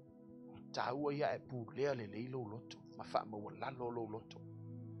 Taua ia e pu lea le leilo loto. Ma fa mawalalo lo loto.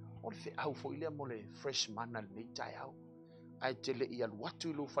 O le fe au fo ilea mo le fresh mana nei tai au. Ai te le ia luatu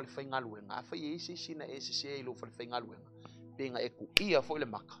i lo falifai ngaluenga. A fai eisi sina eisi se i lo falifai ngaluenga. Penga e ku ia fo ile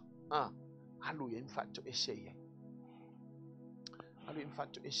maka. Alu ia infato ese ia. Alu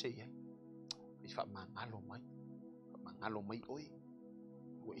infato ese ia. Ifa mangalo mai. Mangalo mai oi.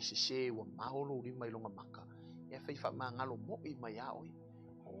 Wa isi se wa maolo rima ilonga maka. Ia fai fa mangalo mo i mai a oi.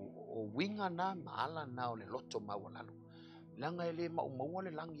 O winga na maala na o le loto mawalalo. Langa ele maua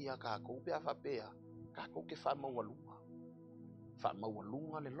le langi a kako pe a fa pea. Kako ke fa mawalunga. Fa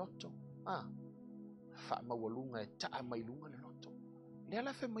mawalunga le loto. Fa mawalunga e taa mailunga le loto. Le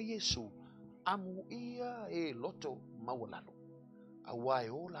ala fe mai Yesu. Amu ia e loto mawalalo. A wae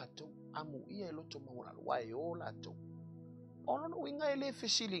o lato. Amu ia e loto mawalalo. Wae o lato. Ono no inga ele fe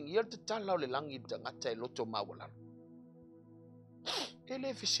siling. Ia te tala o le langi tangata e loto mawalalo.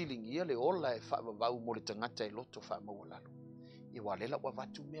 Ele fe siling. Ia le ola e fa vavau mo le tangata e loto fa mawalalo. I walela wa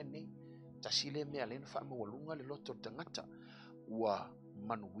vatu mea nei. Tasile mea lena fa mawalunga le loto tangata. Wa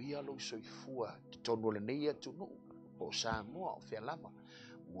manuia lo soifua te tonu le nei atu no o Samoa o Fealava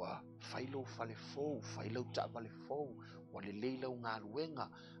wa failo fale fou failo ta vale fou wa le leila ngā luenga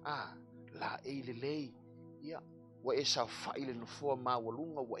la e le lei ia wa e sa faile no fua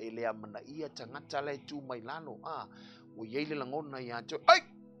mawalunga wa ele amana ia tangata le tu mai lano wa yeile langona ia to ai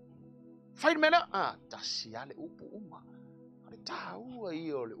faile mena tasiale upu uma ale taua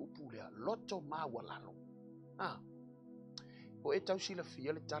ia le upu le loto mawalalo o e tau sila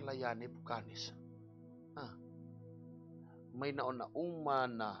fia le tala ia Nebukanesa. Mai na ona uma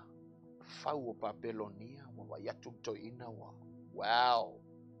na fau o Babelonia wa yatu toina wa. Wow.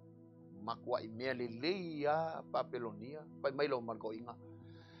 Makwa i mea le leia Babelonia. Pai mai lo margoinga.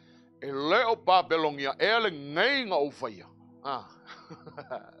 E leo Babelonia e le ngainga o faya.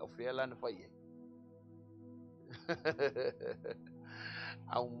 O fia lana faya.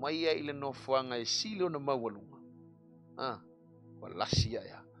 Au mai e ile no fuanga e silo na mawalunga. Palasia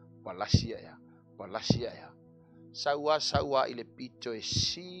ya. Saua ile pito e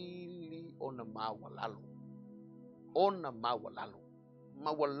sili ona mawalalo.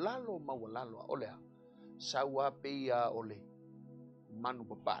 Mawalalo olea. Saua peia ole manu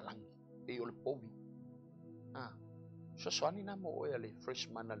papalangi. E ole povi. Sosoani na mo oe ale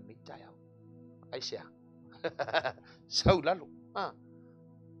freshman al mitaya. Aisea. Saulalo.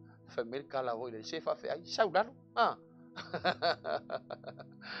 Familka la oile sefa fe ai. Saulalo.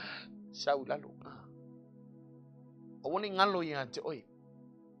 Saulalo. Awani ngalo ia te oi.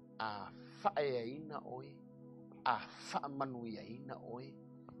 Fa e ina oi. Fa manu ia ina oi.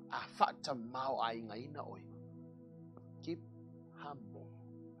 Fa tamau ai nga ina oi. Keep humble.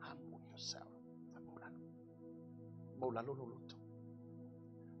 Humble yourself. Maulalo loloto.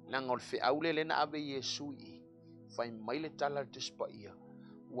 Nangol fe aule lena abe Yesu i. Fai maile tala te spa ia.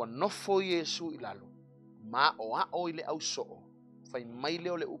 Wa nofo Yesu ilalo. Ma o ile au soo. Fai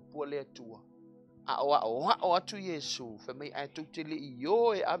maile o le upua le atua. o atu Yesu fa mai ai tu te li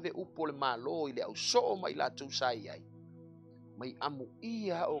yo e ave upo le malo i le au so mai la tu sai ai mai amu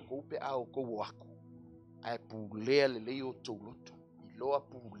ia o ko pe au ko wako ai pu le le o to loto i loa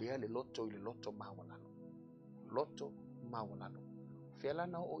pu le loto i le loto mawalano fela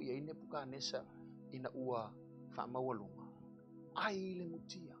na o ia ine puka nesa ina ua fa mawalunga ai le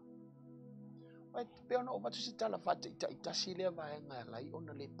mutia ai pe ona o batu si tala fata ita sile va nga lai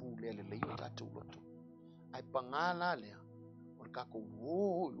ona le pu le o tatu loto ai pangala le o ka ko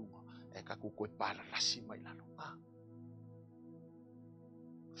wo lunga e ka ko pala lasi mai lano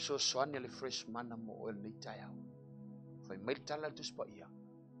so soane le fresh mana mo o le tai au fai mai tala tu spa ia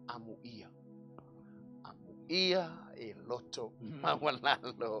amu ia e loto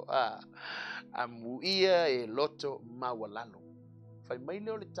mawalalo amu ia e loto mawalalo fai mai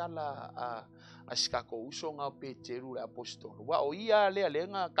leo le tala a skako uso nga Peteru le apostolo wa o ia le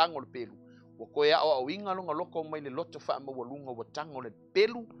nga kango le pelu o ko ya o winga longa loko mai le loto fa mawalunga o tango le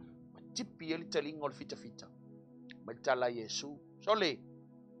pelu tipi ele talinga le fita mai tala Yesu sole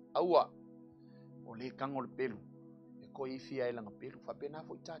aua o le kango le pelu ko ifi ai langa pelu fa pena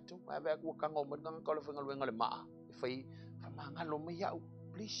fo tatu ma va ko kango mo nganga ko le fenga le maa fai fa manga lo me ya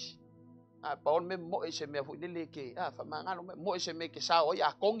please pa on me mo e se me fo le ke fa manga lo mo e se me ke sa o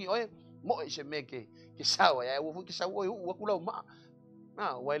ya kongi o mo e se me ke sa o ya wo fu ke sa o ku lo ma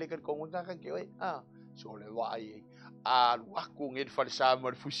wa le kan kongo ka ke o so le wa ai waku ngai de farsa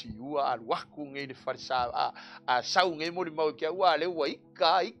mo fusi ua waku ngai de farsa sau ngai mo mau ke ua le wa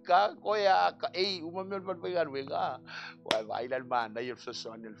ika ko ya ka uma me va pegar venga wa vai la mana y so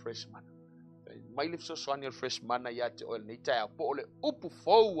son el freshman mai le so son el freshman ya te o ni ta po le upu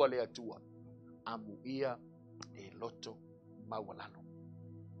fo wa le atua amu ia e loto mawalano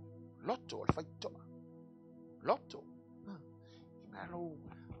loto al faito loto inalo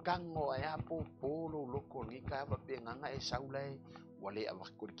kango aya po polo loko ni ka va pe nganga e saulai wale ava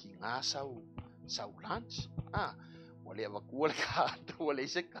ki nga sau lunch wale ava kual ka wale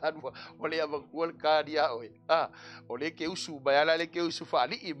se ka wale ava kual ka dia oi wale ke usu bayala le ke usu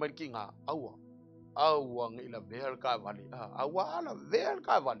fali i man ki nga awa ngi la ver ka vale awa la ver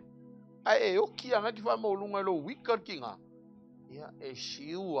ka vale ai o ki anga ki fa mo lunga lo weekend ki nga ya e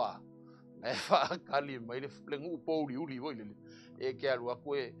shiwa e fa kali mai le flengu po uli voi le e ke alua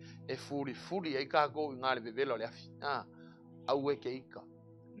koe e furi e ka ko nga le vevelo le afi au e ke ika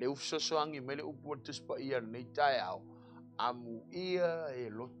le ufsoso angi mele upu tu spa ia nei tai au amu ia e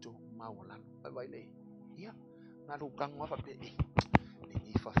loto mawalano vai le ia na lu kangwa fa pe le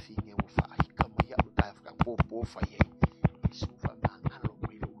ni fa finge u fa ika mo ia u tai fa po fa ye su fa manga lo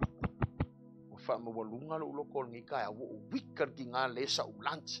mele u fa mo walunga lo lo ko ngi ka u wikar ki nga le sa u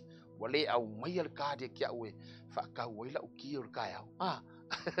lunch wale au mai al ka de kia we fa ka we la u ki ur ka au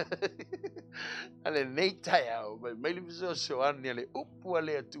ale nei tai au mai le so ani ale upu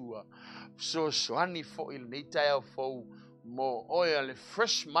ale atua so ani fo il nei tai au fo mo oia le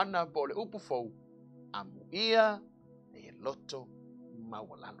fresh mana po le upu fo amu ia e loto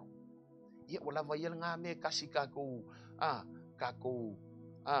mawalano ia wala vai nga me kasi ka ko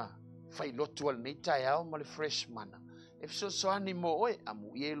fai loto al nei tai au ma le fresh mana if so ani mo oi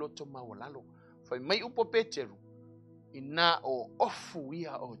amu ia loto mawalalo fai mai upo Peteru ina o ofu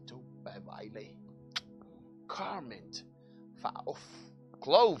ia o to vai le garment fa off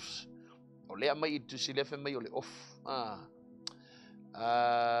clothes o le mai tu sile fe mai o le off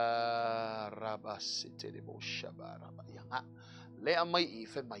rabasite de bo shabara ya le mai I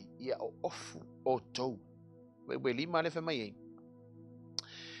fe mai ia o ofu o to we lima le fe mai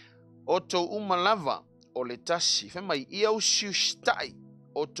o to umalava o le tasi fe mai ia o siustai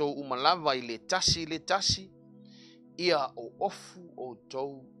o to umalava I le tasi ia o ofu o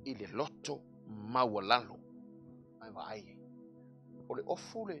tou I le loto mawalalo vai o le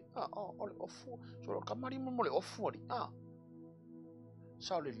ofu le o le ofu so lo kamari mo le ofu ali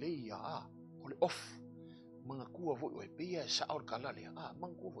sa le leia o le ofu manga kua vo o e pia sa o kala le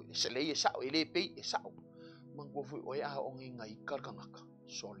manga kua vo se leia sa o le pe e sa manga kua vo o o ngai I karkangaka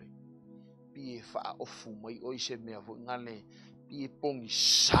so le pie fa ofu mai o se me vo ngale pie pongi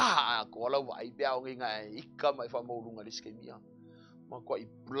sa ko la vai pe o ngai ika mai fa mo lunga le skemia ma ko I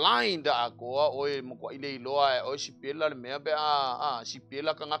blind ko o e mo ko I le loa o si pela le mea be si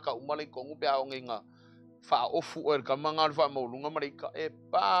pela ka ngaka umale kongu pe o ngai fa ofu o ka manga fa mo lunga marika e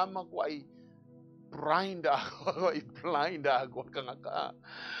pa ma ko I blind ko ka ngaka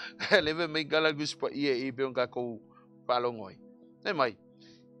leve mai gala guspa ie pe on ka ko palongoi e mai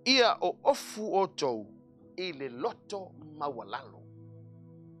ia o ofu o tou I le loto mawalalo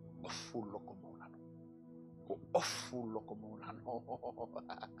ofu loko maulano ko ofu loko maulano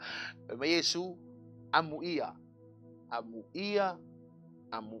me Yesu Amuia, amuia,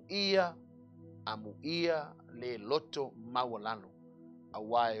 amuia, amuia le loto maualalo.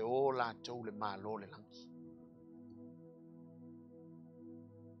 Awae o latou le malo le langi.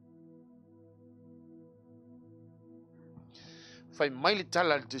 Fai mai le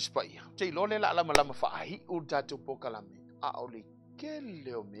tala le tuspaia. Te lole la lama lama faahi o tatou pokalame. A o le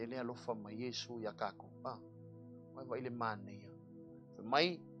kele o mele alofa mai Yesu ya kako. Mai le mane. Fai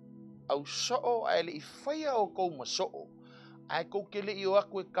mai au soo ai le ifaya o kou masoo. Ai kou kele i o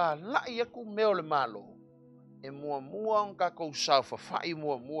aku e ka lai aku meo le malo. E mua on kako sau fai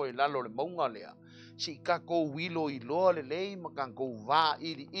mua i lalo le maunga lea. Si kako wilo i loa le lei ma kako va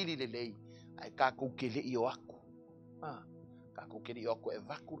ili le lei. Ai kako kele i o aku. Kako kele i o aku e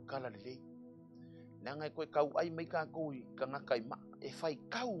vaku kala le lei. Nanga koe kau ai mai kako i kangaka i ma. E fai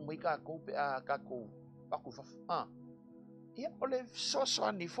kau mai kako pe a kako vaku fafa. Ia ole soso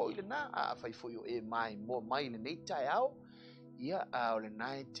ani foi le na a fai foi o e mai mo mai le nei tai ao. Ia a ole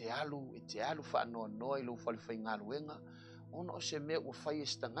nai te alu fa no i lo fai fai ngaluenga. Ono se me o fai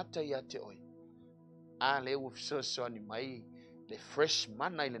stangata ia te oi. A le o soso ani mai le fresh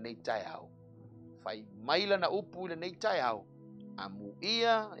mana i le nei tai ao. Fai mai la na upu i le nei tai ao. Amu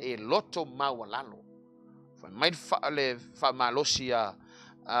ia e loto mawalalo. Fai mai le fa malosi a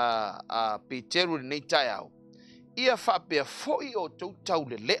Peteru le nei tai ao. Ia whapea foi o tau tau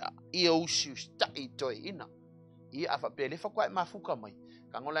le lea. Ia usi ustai toi ina. Ia whapea le whakua e mafuka mai.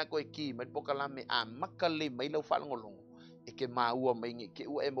 Ka ngola koe ki mai poka lame a maka le mai lau whalangolongo. E ke maua mai nge ke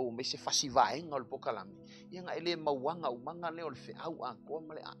ua e mau me se fasi vaenga o le poka lame. Ia nga ele mauanga umanga leo le whiau a koa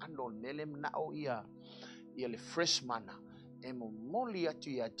male a ando nele mnao ia le fresh mana. E mo moli atu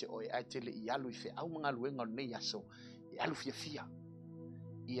ia te oi ai te le ialu i whiau mga luenga o nei aso. Ialu fia fia.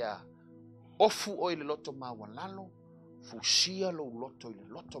 Ia ofu o le loto mawalalo, fusia lo loto i le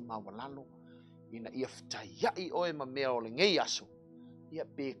loto mawalalo, ina ia fitaiai oe ma mea o le ngei aso. Ia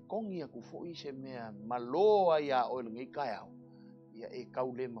pe kongi aku fo se mea maloa ia o le ngei kai au. Ia e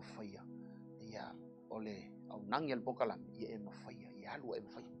kau le mawhaia. Ia o le au nangi al pokalami, ia e mawhaia. Ia alu e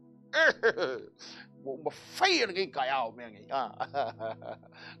mawhaia. Mo mawhaia le ngei kai au mea ngei.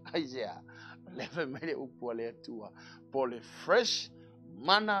 Ai sea, lewe mele upua le atua. Po le fresh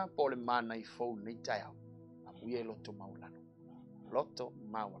mana po le mana i fou nei tai au. Amuia loto maulano. Loto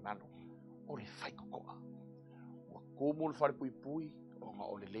maulano. O le fai kokoa. Ua kumu le fare pui pui. O nga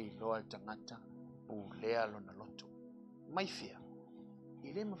o le lei loa i tangata. Pu lea lo na loto. Mai fia.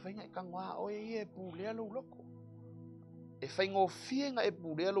 I le mawhainga i kangoa oe ia e pu lea lo loko. E whaingo fienga e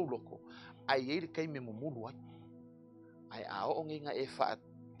pu lea lo loko. Ai eire kai me mumulu ai. Ai ao o ngenga e wha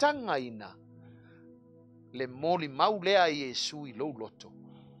tanga ina. Le moli mau lea Yesu i lou loto.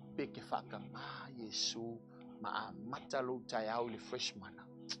 Peke whakanga Yesu ma a mata lou tai au le fresh mana.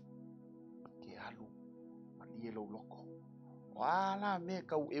 Ke alu ma lie lou loko. Wala me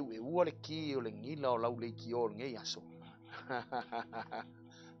kau e ua le ki o le ngila o lau le ki o le ngei aso.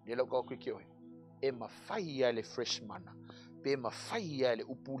 Ne lau kau kiki oe. E ma fai ia le fresh mana. Pe ma fai ia le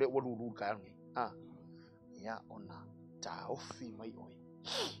upule o lulu ka ngi. Ia ona ta ofi mai oe.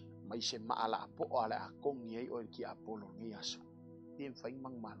 Mai se maala apo o ala a kongi ei oe ki apolo ngi aso. Iem fai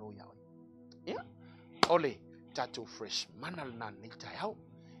mang malo ya oe. Ia. Ole, tato fresh mana lana ni tai au.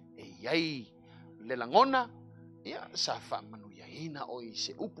 E iai le langona. Ia, sa wha manu ia ina oe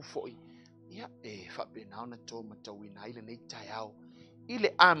se upu foi. Ia, e wha pena ona tō matawina ile nei tai au.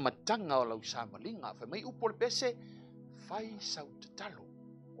 Ile a matanga o lau sa malinga. Fai mai upo le pese. Fai sau tatalo.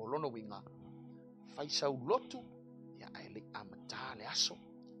 O lono winga. Fai sau lotu. Ia, ai le a matale aso.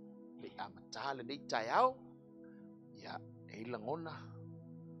 Le amatale nei tai au. Ia e langona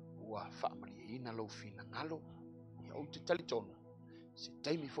ua whaamaliina lo fina ngalo. Ia o te talitonu. Se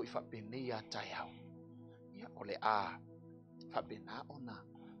taimi foi whapene a tai au. Ia ole a whapena ona.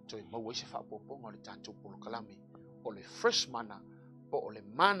 Toi mau se whapoponga o le tātou polo kalame. O le fresh mana. Po o le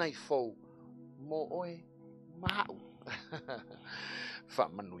mana i fou. Mo oe mau.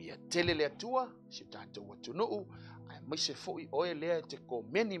 Whamanuia tele le atua. Se tātou atunuu. Ai mai se foi oe lea te ko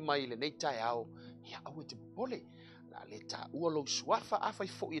meni mai le nei tai au. Ia au te pole. La le ta ua lo suafa a fai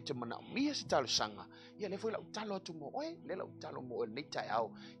foi te mana mia se talo sanga. Ia le foi la utalo atu mo oe. Le la utalo mo oe nei tai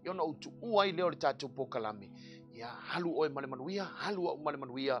au. Ia ona utu uai leo le tātou pokalame. Ia halu oe male manuia. Halu au male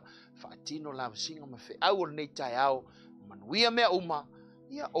manuia. Whaatino la singa ma fe au nei tai au. Manuia mea uma.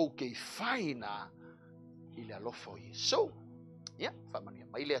 Ia okay faina. Ile alofa o Yesu. Ia whamanuia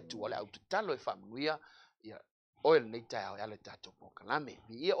mai le atua le aututalo e whamanuia. Ia oe nei tai au ale tātou pokalame.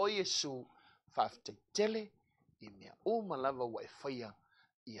 Ia o Yesu whafteitele i mea uma lava wa e whaia.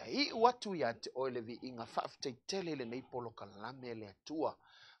 Ia i watu ia te oe le vi inga whafteitele le nei polo kalame le atua.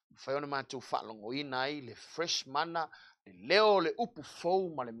 Fai ona mātou whaalongoina ai le fresh mana, le leo le upu fou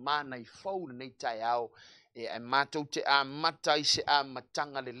ma le mana I fou le nei tai au, e ai mātou te a mata I se a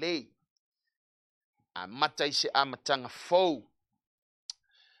matanga le lei. A mata I se a matanga fou.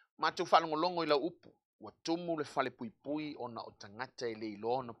 Mātou whaalongolongo I la upu, wa tumu le whale pui pui ona o tangata e le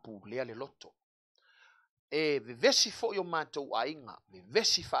ilo na pu lea le loto. E vesi fo yo mātou ainga,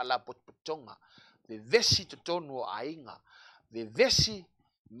 vesi whaala potpotonga, vesi totonu o ainga, vesi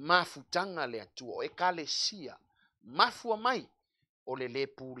mafutanga le atua, o e kale sia, mafua mai, o le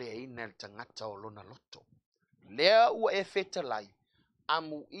pu le ina le tangata o lona loto. Lea ua e feta lai,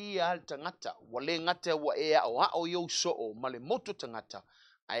 amu ia al tangata, wale ngata wa e o yo soo, ma le moto tangata,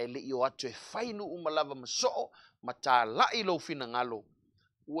 ai le io atu e whainu umalava masoo, ma tā lai lo fina ngalo,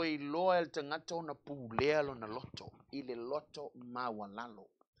 ua I loa el tangata o na pulea lo na loto, I le loto mawalalo.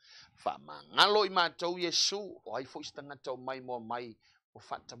 Fa mangalo I mātou Yesu, o ai fo istangata o mai mo mai, o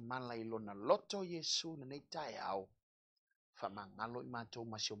fata mala I lo na loto Yesu na nei tai au. Fa mangalo I mātou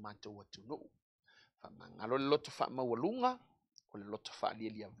masio mātou atu no. Fa mangalo le loto fa mawalunga, o le loto fa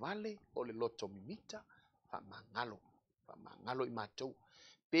lielia vale, o le loto mimita, fa mangalo I mātou.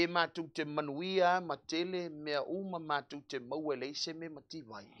 Pe mātou te manuia, matele, mea uma mātou te maua leise me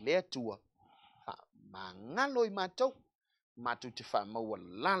mativai, lea tua. Mangalo I mātou te wha maua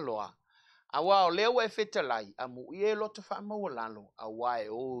laloa. Awa o lea wa e whetalai, amu I e loto wha maua lalo, awa e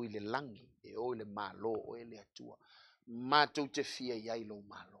o I le langi, e o I le malo, o e lea tua. Mātou te fia iai lo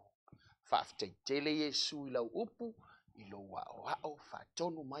malo. Whaaftei tele Yesu I lau upu, I lo wa o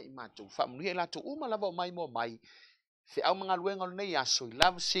whaatonu mai mātou. Whaamunia lato uma lava o mai mo mai, fe au mga luenga o nei aso I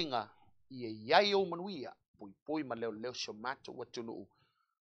lava singa I e iai o manuia pui ma leo sio mato watunu.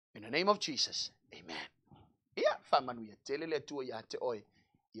 In the name of Jesus, amen. Ia fa manuia tele le tua ia te oi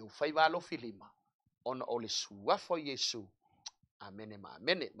I u fai valo filima ona o le suafo Yesu. Amen ma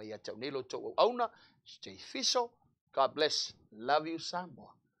amen ma ia tau nelo to auna stay Fiso. God bless. Love you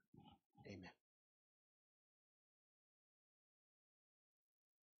Samoa. Amen.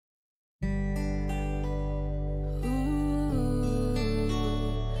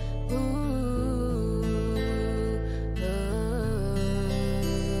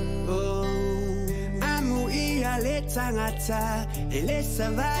 Tangata ele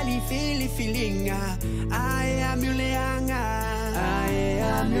savali fili filinga I am yuleanga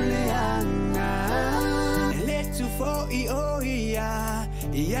ele tu fo I o ia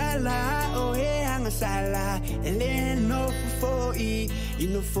yala o e anga sala ele no fo I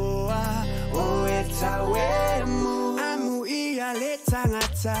no fo o e tawe mu amu ia le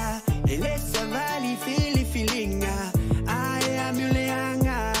tangata ele savali fili filinga I am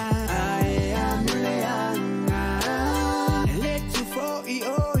yuleanga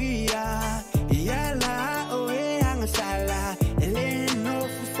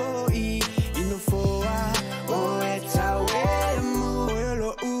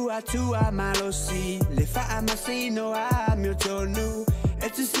Tua malosi le fa amasino a mio tonu e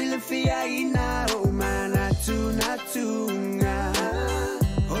tu silfia ina umana tunga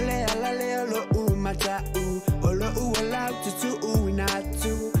ole ala le lo umata u olo uala tu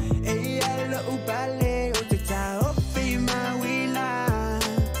inatu e ala ubale o te ta ofi mawila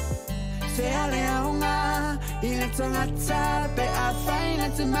se ale aunga ile tangata pe a faina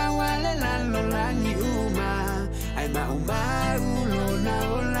te mawale la lo la ni uma ai ma uma ulo na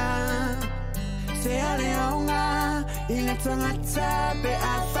ola se ale aunga ile tangata pe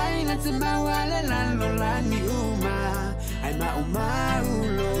a faina te mawale la lo la ni uma ai ma uma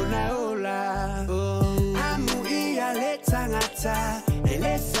ulo na ola amu ia le tangata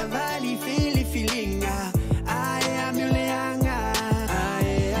ele savali fili filinga ai am yuleanga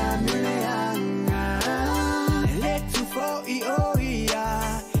ele tu fo I o ia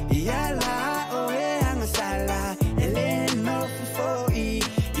yala o e anga sala ele no fo I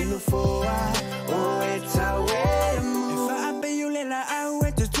no fo o e tawe mu fa abe yulela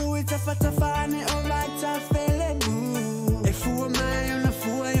awe tu ita fatafane o laita fele mu e fu mai una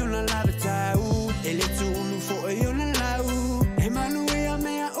fu e una lavata u ele tu no fo e una lau e manuia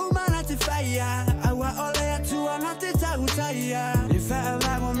mea umana te faia awa ole atu ana te tautaya le fa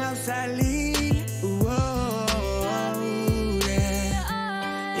ava mo sali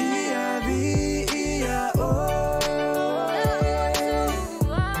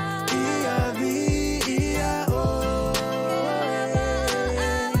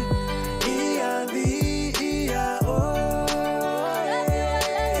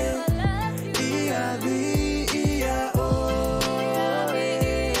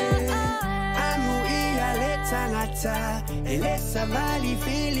ele savali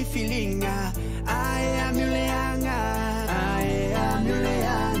fili filinga I am yuleanga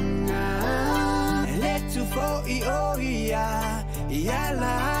fo I o ia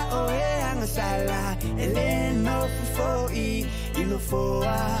Iala o e angasala Ele no fo I no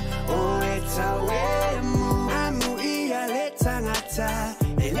foa o e tawe mu Amu ia le tangata